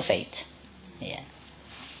her fate. Yeah,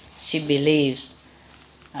 she believes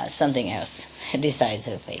something else decides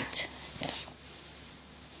her fate. Yes.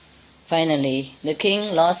 Finally, the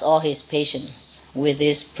king lost all his patience with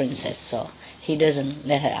this princess, so he doesn't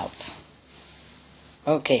let her out.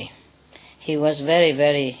 Okay, he was very,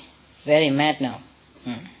 very, very mad now.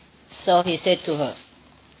 So he said to her,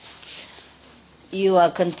 "You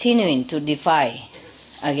are continuing to defy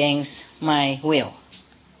against my will.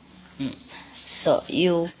 So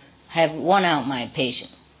you have worn out my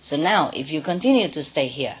patience. So now, if you continue to stay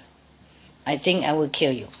here, I think I will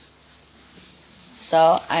kill you.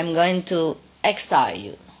 So I'm going to exile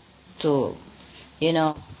you to,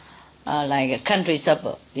 like a country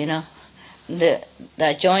suburb, the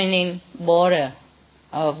adjoining border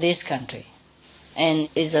of this country. And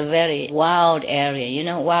it's a very wild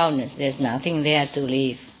area, wildness. There's nothing there to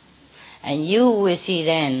live. And you will see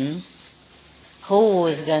then who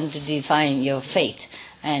is going to define your fate.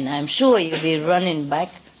 And I'm sure you'll be running back,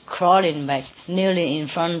 crawling back, nearly in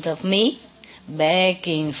front of me,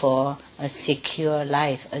 begging for a secure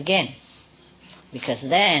life again. Because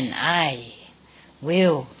then I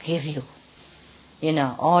will give you,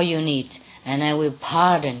 all you need. And I will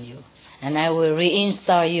pardon you. And I will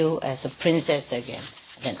reinstall you as a princess again.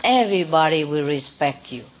 Then everybody will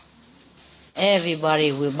respect you.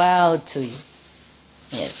 Everybody will bow to you.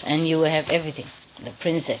 Yes, and you will have everything the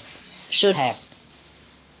princess should have.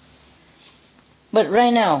 But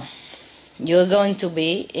right now, you're going to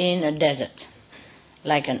be in a desert,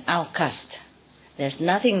 like an outcast. There's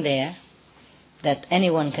nothing there that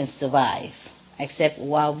anyone can survive except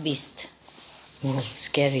wild beasts.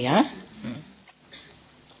 Scary, huh?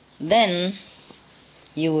 Then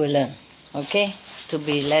you will learn, okay, to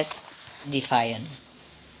be less defiant.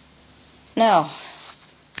 Now,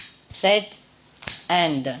 said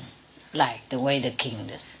and done, like the way the king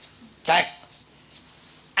does. Like,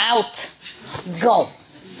 out, go.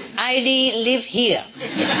 ID live here.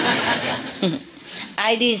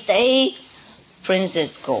 ID stay,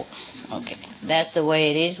 princess go. Okay, that's the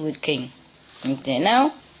way it is with king. Okay,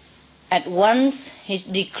 now, at once his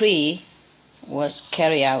decree was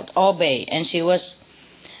carried out, obeyed, and she was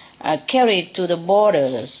carried to the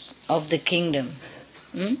borders of the kingdom,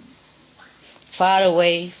 far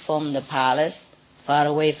away from the palace, far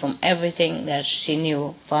away from everything that she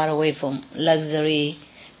knew, far away from luxury,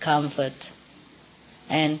 comfort,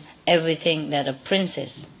 and everything that a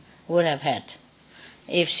princess would have had,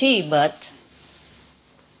 if she but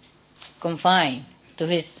confined to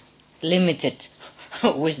his limited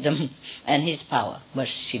wisdom and his power, but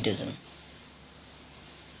she doesn't.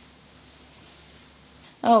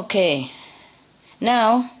 Okay,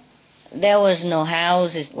 now there was no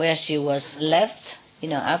house where she was left.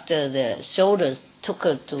 After the soldiers took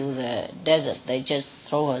her to the desert, they just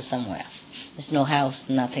throw her somewhere. There's no house,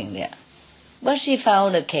 nothing there. But she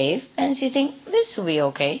found a cave, and she think this will be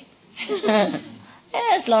okay.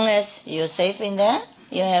 As long as you're safe in there,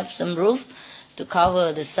 you have some roof to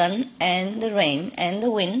cover the sun and the rain and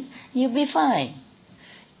the wind, you'll be fine.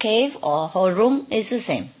 Cave or her room is the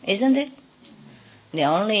same, isn't it? The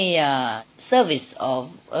only service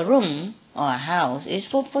of a room or a house is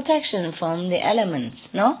for protection from the elements,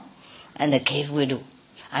 no? And the cave will do.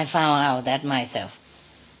 I found out that myself.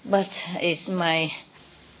 But it's my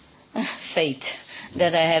fate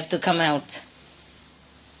that I have to come out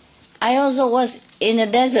I also was in a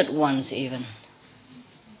desert once even.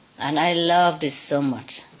 And I loved it so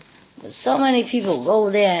much. But so many people go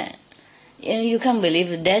there. You can't believe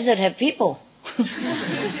the desert have people.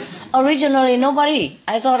 Originally nobody.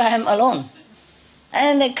 I thought I am alone.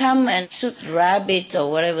 And they come and shoot rabbit or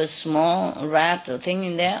whatever small rat or thing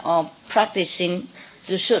in there, or practicing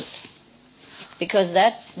to shoot. Because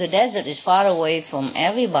the desert is far away from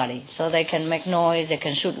everybody, so they can make noise, they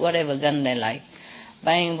can shoot whatever gun they like.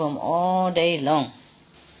 Bang boom all day long.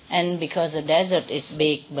 And because the desert is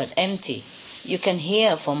big but empty, you can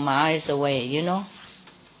hear from miles away, you know.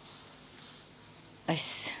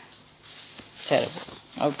 It's terrible.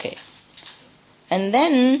 Okay. And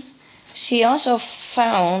then she also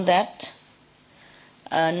found that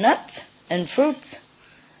nuts and fruits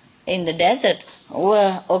in the desert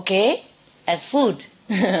were okay as food.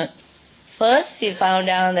 First, she found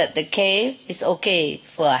out that the cave is okay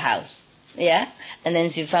for a house. Yeah? And then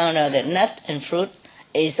she found out that nut and fruit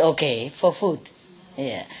is okay for food.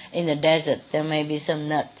 Yeah. In the desert, there may be some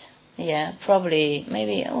nut. Yeah, probably,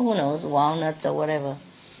 maybe, who knows, walnuts or whatever.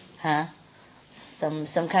 Huh? Some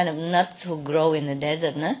kind of nuts who grow in the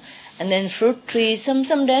desert, no? And then fruit trees,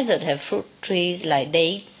 some desert have fruit trees like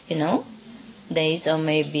dates, you know? Dates or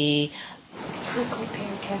maybe... Prickly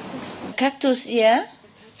pear cactus? Cactus, yeah.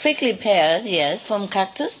 Prickly pears, yes, from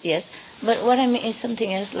cactus, yes. But what I mean is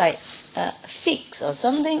something else like figs or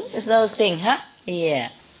something. It's those things, huh? Yeah.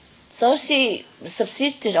 So she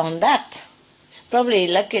subsisted on that. Probably,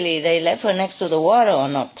 luckily, they left her next to the water or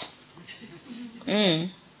not.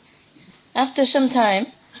 After some time,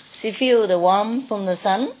 she feel the warmth from the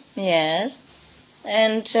sun, yes.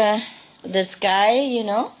 And the sky, you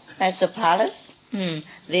know, as a palace.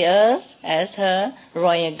 The earth as her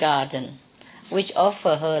royal garden, which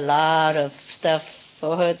offer her a lot of stuff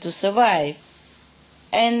for her to survive.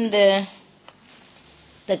 And the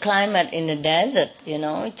climate in the desert, you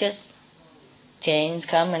know, it just change,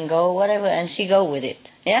 come and go, whatever, and she go with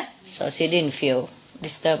it. Yeah? So she didn't feel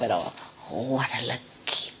disturbed at all. Oh, what a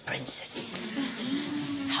lucky princess.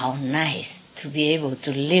 How nice to be able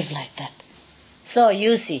to live like that. So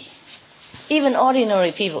you see, even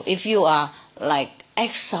ordinary people, if you are like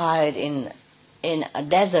exiled in a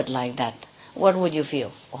desert like that, what would you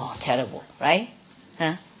feel? Oh, terrible, right?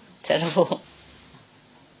 Huh? Terrible.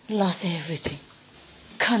 Lost everything.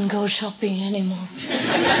 Can't go shopping anymore.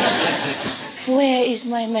 Where is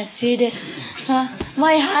my Mercedes? Huh?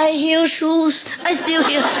 My high heel shoes, I still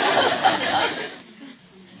here.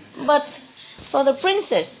 But for the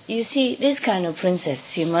princess, you see, this kind of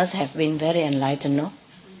princess, she must have been very enlightened, no?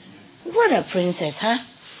 What a princess, huh?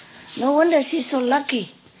 No wonder she's so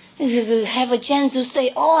lucky. She have a chance to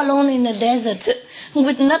stay all alone in the desert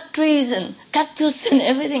with nut trees and cactus and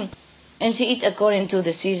everything. And she eat according to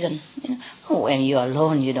the season. You know? Oh, when you're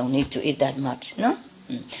alone, you don't need to eat that much, no?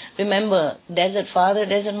 Remember desert father,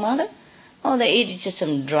 desert mother? Oh, they eat just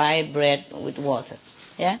some dry bread with water.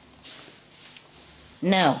 Yeah?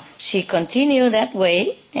 Now, she continued that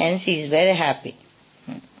way, and she's very happy.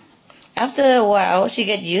 After a while, she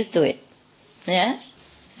gets used to it. Yes?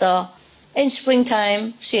 So, in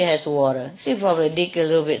springtime, she has water. She probably dig a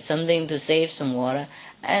little bit something to save some water.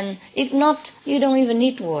 And if not, you don't even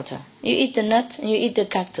need water. You eat the nut and you eat the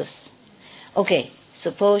cactus. Okay,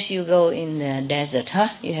 suppose you go in the desert, huh?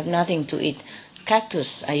 You have nothing to eat.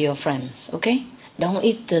 Cactus are your friends, okay? Don't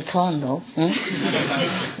eat the thorn, though.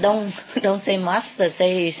 Don't say master,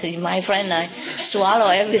 say he's my friend, I swallow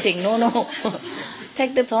everything. No.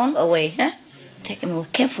 Take the thorn away, huh? Take them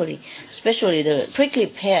carefully. Especially the prickly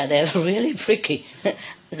pear, they're really prickly.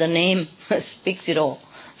 The name speaks it all.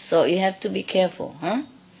 So you have to be careful, huh?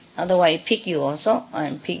 Otherwise it pick you also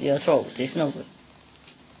and pick your throat. It's no good.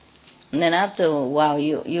 And then after a while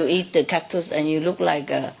you eat the cactus and you look like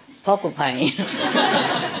a porcupine.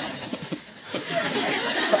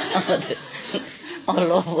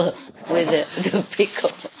 all over with the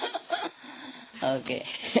pickle. Okay.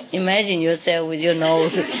 Imagine yourself with your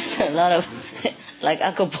nose, a lot of, like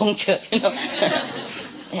acupuncture, you know.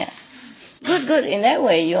 Yeah. Good. In that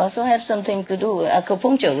way, you also have something to do with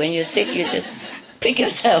acupuncture. When you're sick, you just pick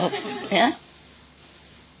yourself. Yeah?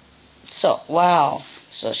 So, wow.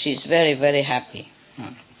 So she's very, very happy.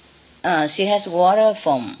 She has water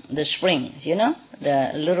from the springs, you know?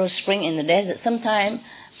 The little spring in the desert. Sometimes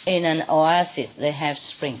in an oasis, they have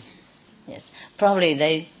spring. Yes. Probably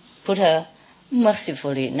they put her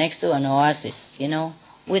mercifully next to an oasis, you know,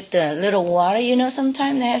 with the little water, you know,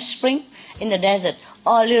 sometimes they have spring in the desert,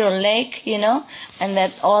 or a little lake, you know, and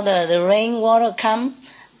that all the rainwater come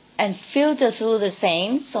and filter through the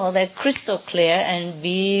sand, so they're crystal clear and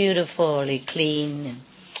beautifully clean and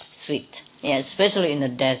sweet. Yeah, especially in the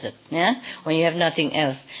desert, yeah? When you have nothing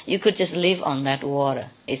else. You could just live on that water.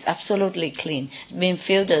 It's absolutely clean. It's been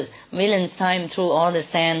filtered millions of times through all the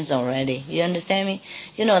sands already. You understand me?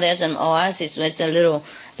 You know, there's an oasis, there's a little,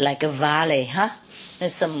 like a valley, huh?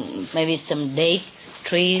 There's maybe some dates,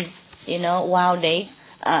 trees, you know, wild dates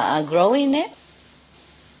are growing there.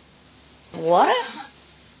 Water.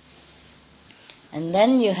 And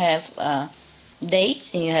then you have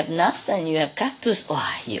dates, and you have nuts, and you have cactus.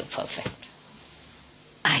 Oh, you're perfect.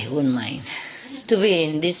 I wouldn't mind. To be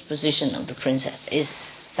in this position of the princess, it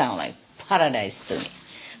sounds like paradise to me.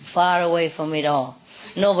 Far away from it all.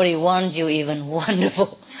 Nobody wants you even.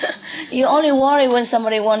 Wonderful. You only worry when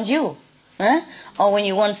somebody wants you. Huh? Or when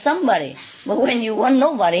you want somebody. But when you want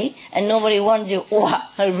nobody, and nobody wants you, wow,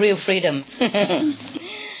 a real freedom.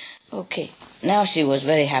 Okay. Now she was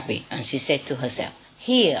very happy, and she said to herself,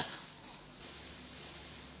 here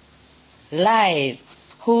lies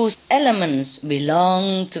whose elements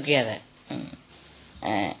belong together,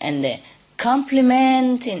 and they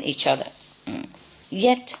complement in each other.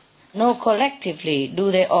 Yet, no collectively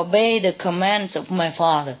do they obey the commands of my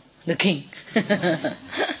father, the king.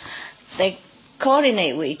 They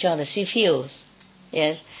coordinate with each other, she feels.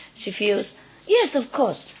 Yes, she feels, yes, of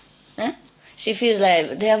course. Huh? She feels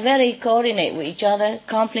like they are very coordinate with each other,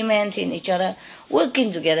 complementing each other,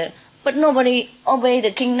 working together. But nobody obey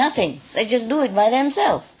the king, nothing. They just do it by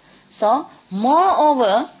themselves. So,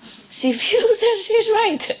 moreover, she feels that she's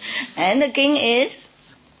right. And the king is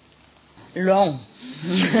wrong.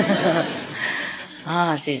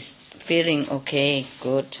 She's feeling okay,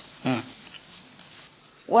 good.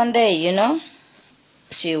 One day, you know,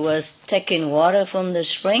 she was taking water from the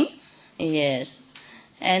spring. Yes.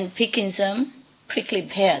 And picking some prickly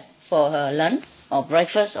pear for her lunch, or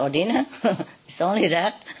breakfast, or dinner. It's only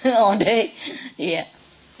that all day. Yeah.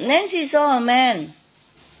 And then she saw a man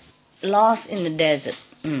lost in the desert.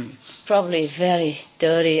 Probably very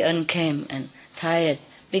dirty, unkempt, and tired.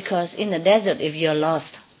 Because in the desert, if you're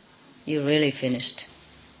lost, you're really finished.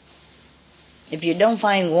 If you don't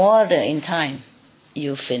find water in time,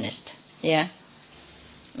 you're finished. Yeah?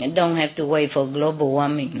 You don't have to wait for global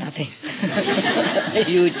warming, nothing.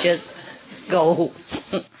 You just go.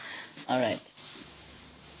 All right.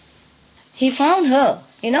 He found her,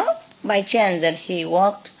 you know, by chance that he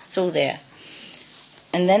walked through there.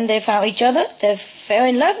 And then they found each other. They fell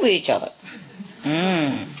in love with each other.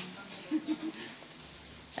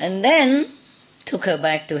 And then took her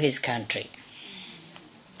back to his country,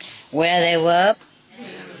 where they were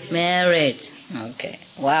married. Okay.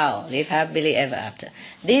 Wow. Live happily ever after.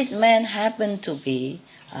 This man happened to be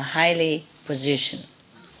a highly positioned,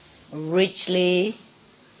 richly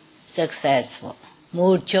successful.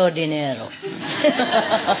 Mucho dinero.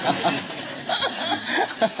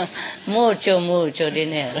 mucho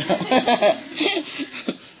dinero.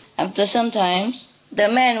 After some time, the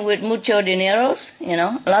man with mucho dineros, you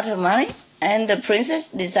know, a lot of money, and the princess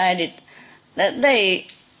decided that they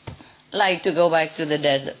like to go back to the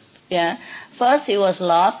desert. Yeah. First he was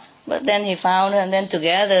lost, but then he found her, and then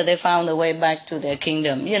together they found the way back to their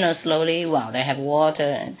kingdom. You know, slowly, wow, they have water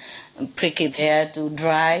and prickly pear to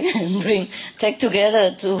dry and take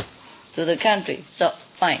together to the country. So,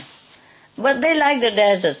 fine. But they like the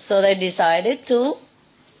desert, so they decided to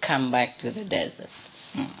come back to the desert.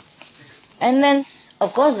 And then,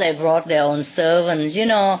 of course, they brought their own servants, you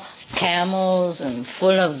know, camels, and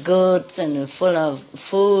full of goods, and full of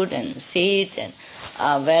food, and seeds, and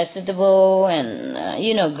vegetable, and,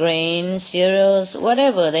 you know, grains, cereals,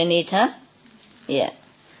 whatever they need, huh? Yeah.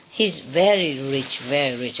 He's very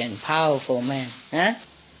rich and powerful man, huh?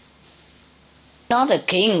 Not a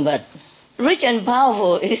king, but rich and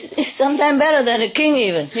powerful is sometimes better than a king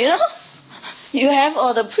even, you know? You have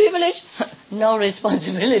all the privilege, no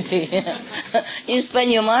responsibility. You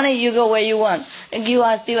spend your money, you go where you want. And you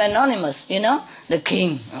are still anonymous, you know? The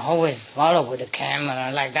king always follow with the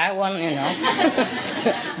camera, like that one, you know?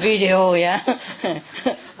 Video, yeah?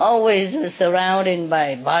 Always surrounded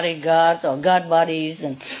by bodyguards or guard bodies,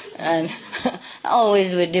 and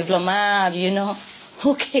always with diplomat, you know?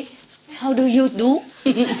 Okay, how do you do?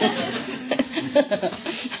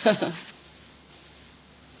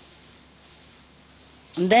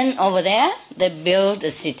 And then over there, they built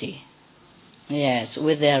a city. Yes,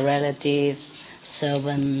 with their relatives,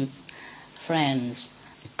 servants, friends,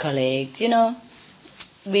 colleagues, you know,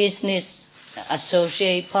 business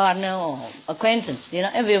associate, partner, or acquaintance. You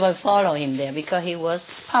know, everyone follow him there because he was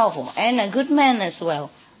powerful and a good man as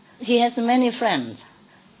well. He has many friends.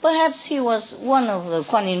 Perhaps he was one of the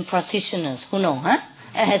Kuan Yin practitioners, who know, huh?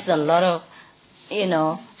 Has a lot of, you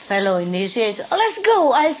know, fellow initiates, oh, let's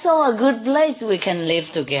go. I saw a good place we can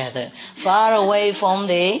live together, far away from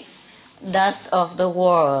the dust of the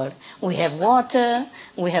world. We have water,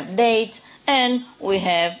 we have dates, and we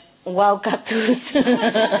have wild cactus.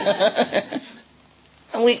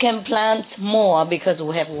 We can plant more because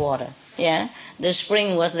we have water. Yeah, the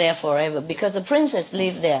spring was there forever because the princess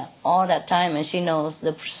lived there all that time, and she knows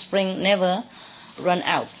the spring never run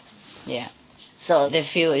out. Yeah, so they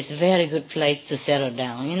feel it's a very good place to settle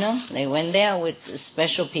down. You know, they went there with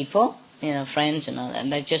special people, you know, friends and all,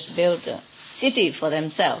 and they just built a city for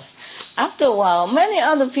themselves. After a while, many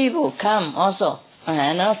other people come also,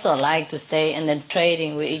 and also like to stay and then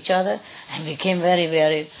trading with each other, and became very,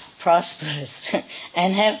 very prosperous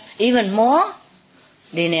and have even more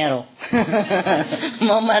dinero,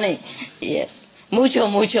 more money. Yes, mucho,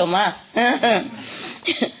 mucho más.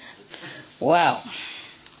 Wow.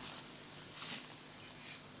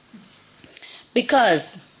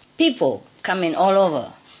 Because people come in all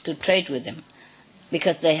over to trade with them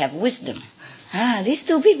because they have wisdom. These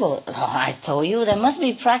two people, oh, I told you, they must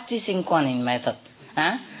be practicing Kuan Yin method.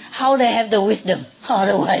 How they have the wisdom?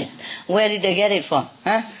 Otherwise, where did they get it from?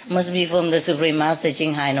 Must be from the Supreme Master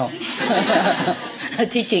Ching Hai, no?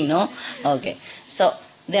 Teaching, no? Okay. So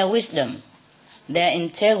their wisdom, their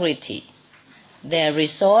integrity, their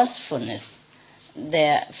resourcefulness,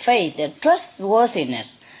 their faith, their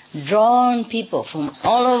trustworthiness, drawn people from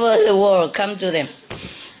all over the world come to them.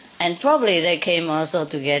 And probably they came also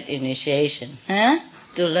to get initiation,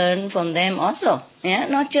 to learn from them also. Yeah,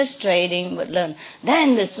 not just trading, but learn.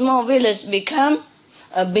 Then the small village become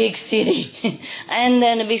a big city. And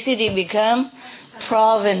then the big city become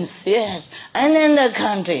province, yes. And then the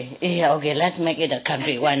country. Yeah, okay, let's make it a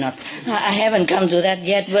country. Why not? I haven't come to that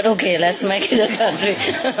yet, but okay, let's make it a country.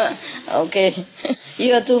 Okay.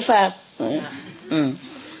 You are too fast.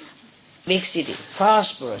 Big city,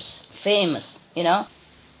 prosperous, famous, you know.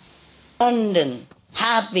 London,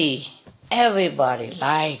 happy. Everybody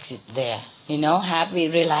likes it there. You know, happy,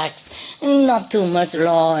 relaxed. Not too much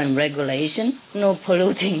law and regulation. No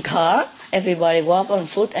polluting car. Everybody walk on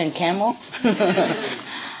foot and camel.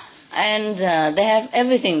 And they have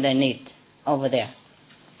everything they need over there.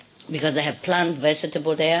 Because they have plant,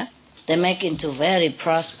 vegetable there. They make into very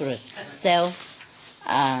prosperous,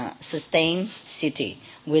 self-sustained city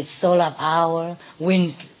with solar power,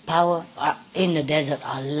 wind power. In the desert,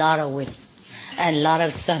 a lot of wind and a lot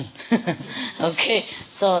of sun. Okay,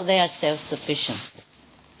 so they are self-sufficient.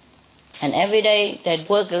 And every day they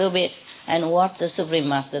work a little bit and watch the Supreme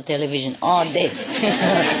Master television all day.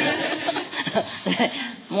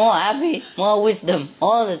 More happy, more wisdom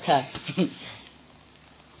all the time.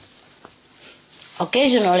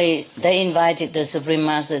 Occasionally they invited the Supreme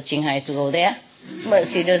Master Ching Hai to go there, but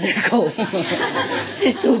she doesn't go.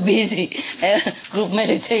 She's too busy. Group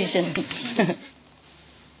meditation.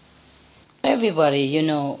 Everybody, you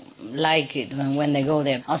know, like it when they go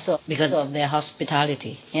there. Also because of their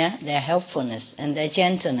hospitality, yeah, their helpfulness and their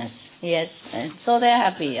gentleness, yes. And so they're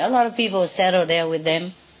happy. A lot of people settle there with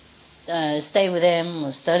them, stay with them,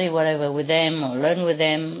 or study whatever with them, or learn with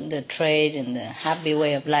them the trade and the happy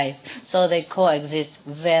way of life. So they coexist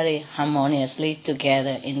very harmoniously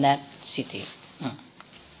together in that city.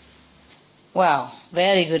 Wow,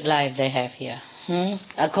 very good life they have here,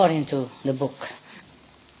 according to the book.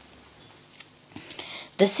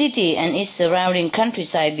 The city and its surrounding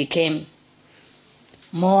countryside became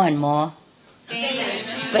more and more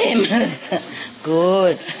famous.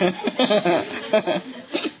 Good.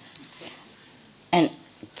 And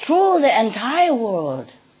through the entire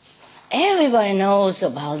world, everybody knows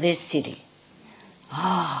about this city.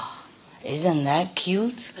 Isn't that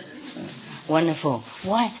cute? Wonderful.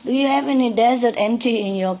 Why? Do you have any desert empty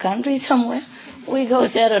in your country somewhere? We go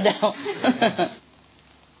settle down.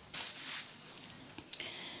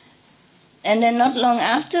 And then not long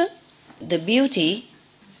after, the beauty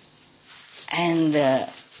and the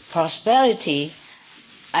prosperity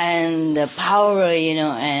and the power, you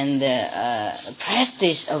know, and the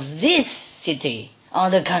prestige of this city or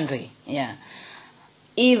the country, yeah,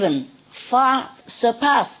 even far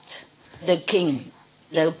surpassed the king,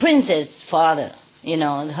 the princess' father, you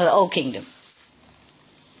know, her old kingdom.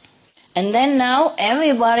 And then now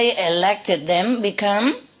everybody elected them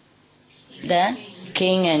become the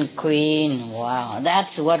king and queen. Wow,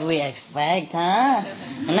 that's what we expect, huh?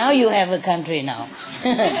 Now you have a country now.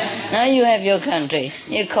 Now you have your country.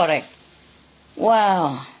 You're correct.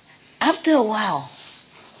 Wow. After a while,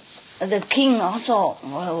 the king also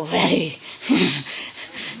very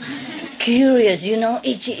curious, you know,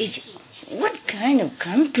 what kind of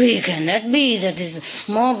country can that be that is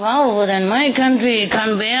more powerful than my country?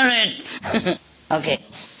 Can't bear it. Okay,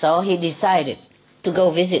 So he decided to go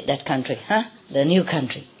visit that country, the new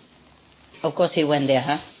country. Of course he went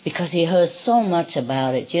there, because he heard so much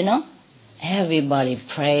about it, Everybody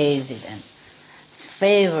praised it and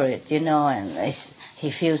favor it, and he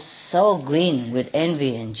feels so green with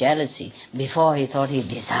envy and jealousy. Before he thought he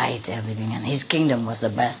decided everything and his kingdom was the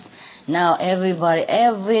best. Now everybody,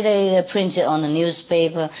 every day they print it on the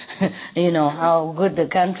newspaper, how good the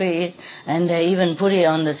country is, and they even put it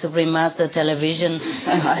on the Supreme Master television.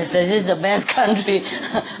 This is the best country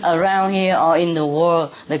around here or in the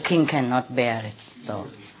world. The king cannot bear it. So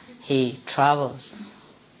he traveled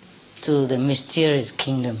to the mysterious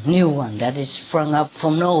kingdom, new one that is sprung up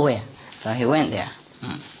from nowhere. So he went there.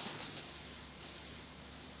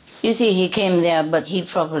 You see, he came there, but he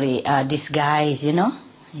probably disguised,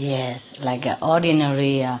 Yes, like an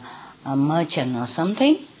ordinary a merchant or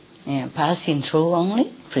something, passing through only,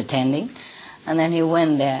 pretending. And then he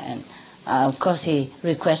went there, and of course he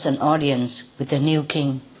requested an audience with the new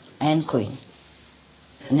king and queen.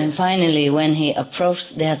 And then finally, when he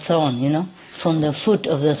approached their throne, from the foot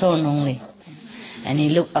of the throne only, and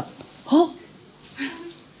he looked up, oh,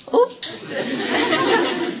 oops,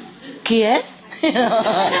 yes,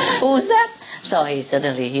 who's that? So he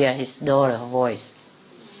suddenly heard his daughter's voice.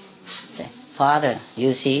 Say, Father,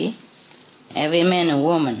 you see, every man and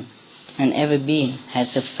woman and every being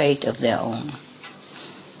has a fate of their own.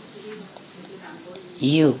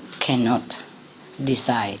 You cannot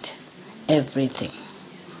decide everything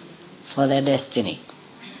for their destiny.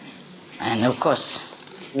 And of course,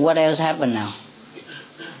 what else happened now?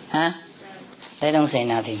 They don't say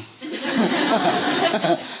nothing.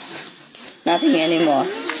 Nothing anymore.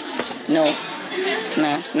 No,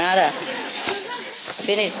 nada.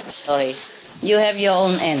 Finished. Sorry. You have your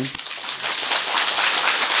own end.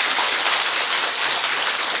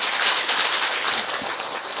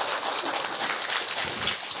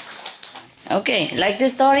 Okay, like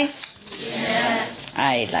this story? Yes.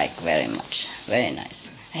 I like very much. Very nice.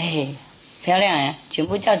 Hey, 漂亮呀，全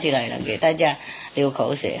部叫起来了，给大家流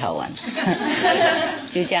口水，好玩。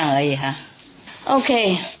就这样而已哈。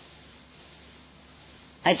Okay.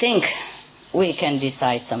 I think we can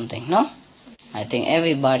decide something, no? I think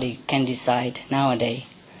everybody can decide nowadays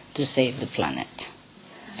to save the planet.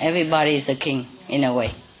 Everybody is a king in a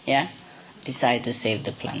way, yeah? Decide to save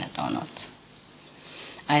the planet or not.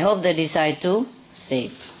 I hope they decide to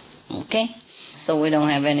save, okay? So we don't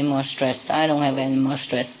have any more stress. I don't have any more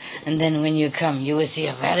stress. And then when you come, you will see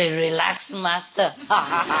a very relaxed master.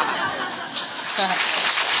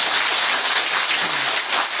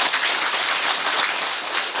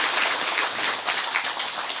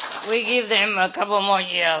 We give them a couple more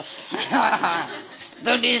years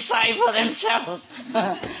to decide for themselves.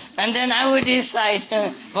 And then I will decide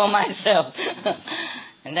for myself.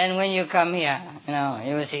 And then when you come here,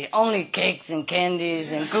 you will see only cakes and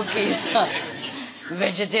candies and cookies,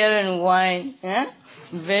 vegetarian wine,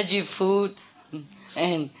 veggie food,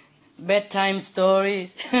 and bedtime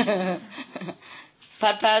stories,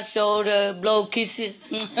 pat shoulder, blow kisses,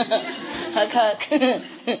 hug,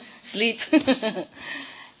 sleep.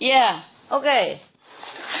 Yeah, okay.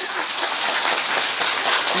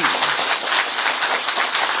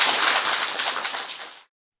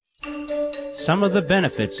 Some of the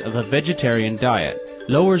benefits of a vegetarian diet: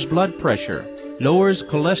 lowers blood pressure, lowers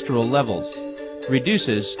cholesterol levels,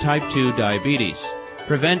 reduces type 2 diabetes,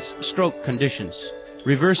 prevents stroke conditions,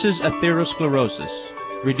 reverses atherosclerosis,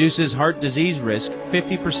 reduces heart disease risk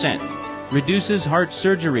 50%, reduces heart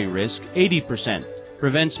surgery risk 80%,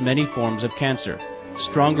 prevents many forms of cancer,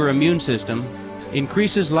 stronger immune system,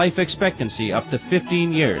 increases life expectancy up to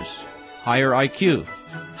 15 years, higher IQ,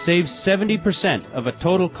 saves 70% of a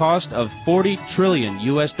total cost of $40 trillion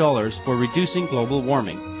for reducing global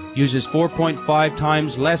warming, uses 4.5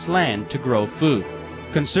 times less land to grow food,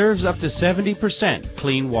 conserves up to 70%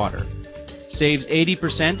 clean water, saves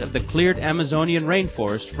 80% of the cleared Amazonian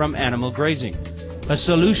rainforest from animal grazing, a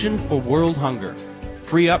solution for world hunger,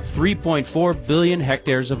 free up 3.4 billion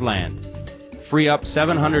hectares of land, free up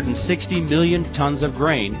 760 million tons of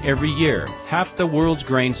grain every year, half the world's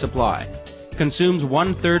grain supply, consumes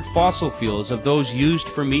 1/3 fossil fuels of those used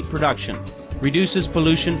for meat production, reduces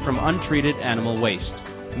pollution from untreated animal waste,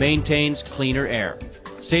 maintains cleaner air,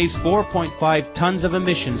 saves 4.5 tons of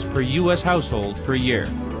emissions per U.S. household per year,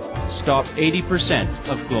 stop 80%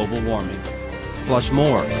 of global warming, plus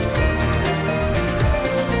more.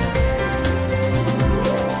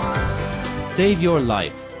 Save your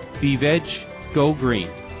life. Be veg, go green.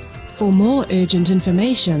 For more urgent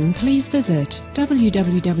information, please visit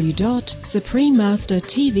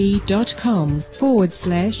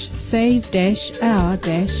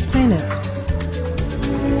www.suprememastertv.com/save-our-planet.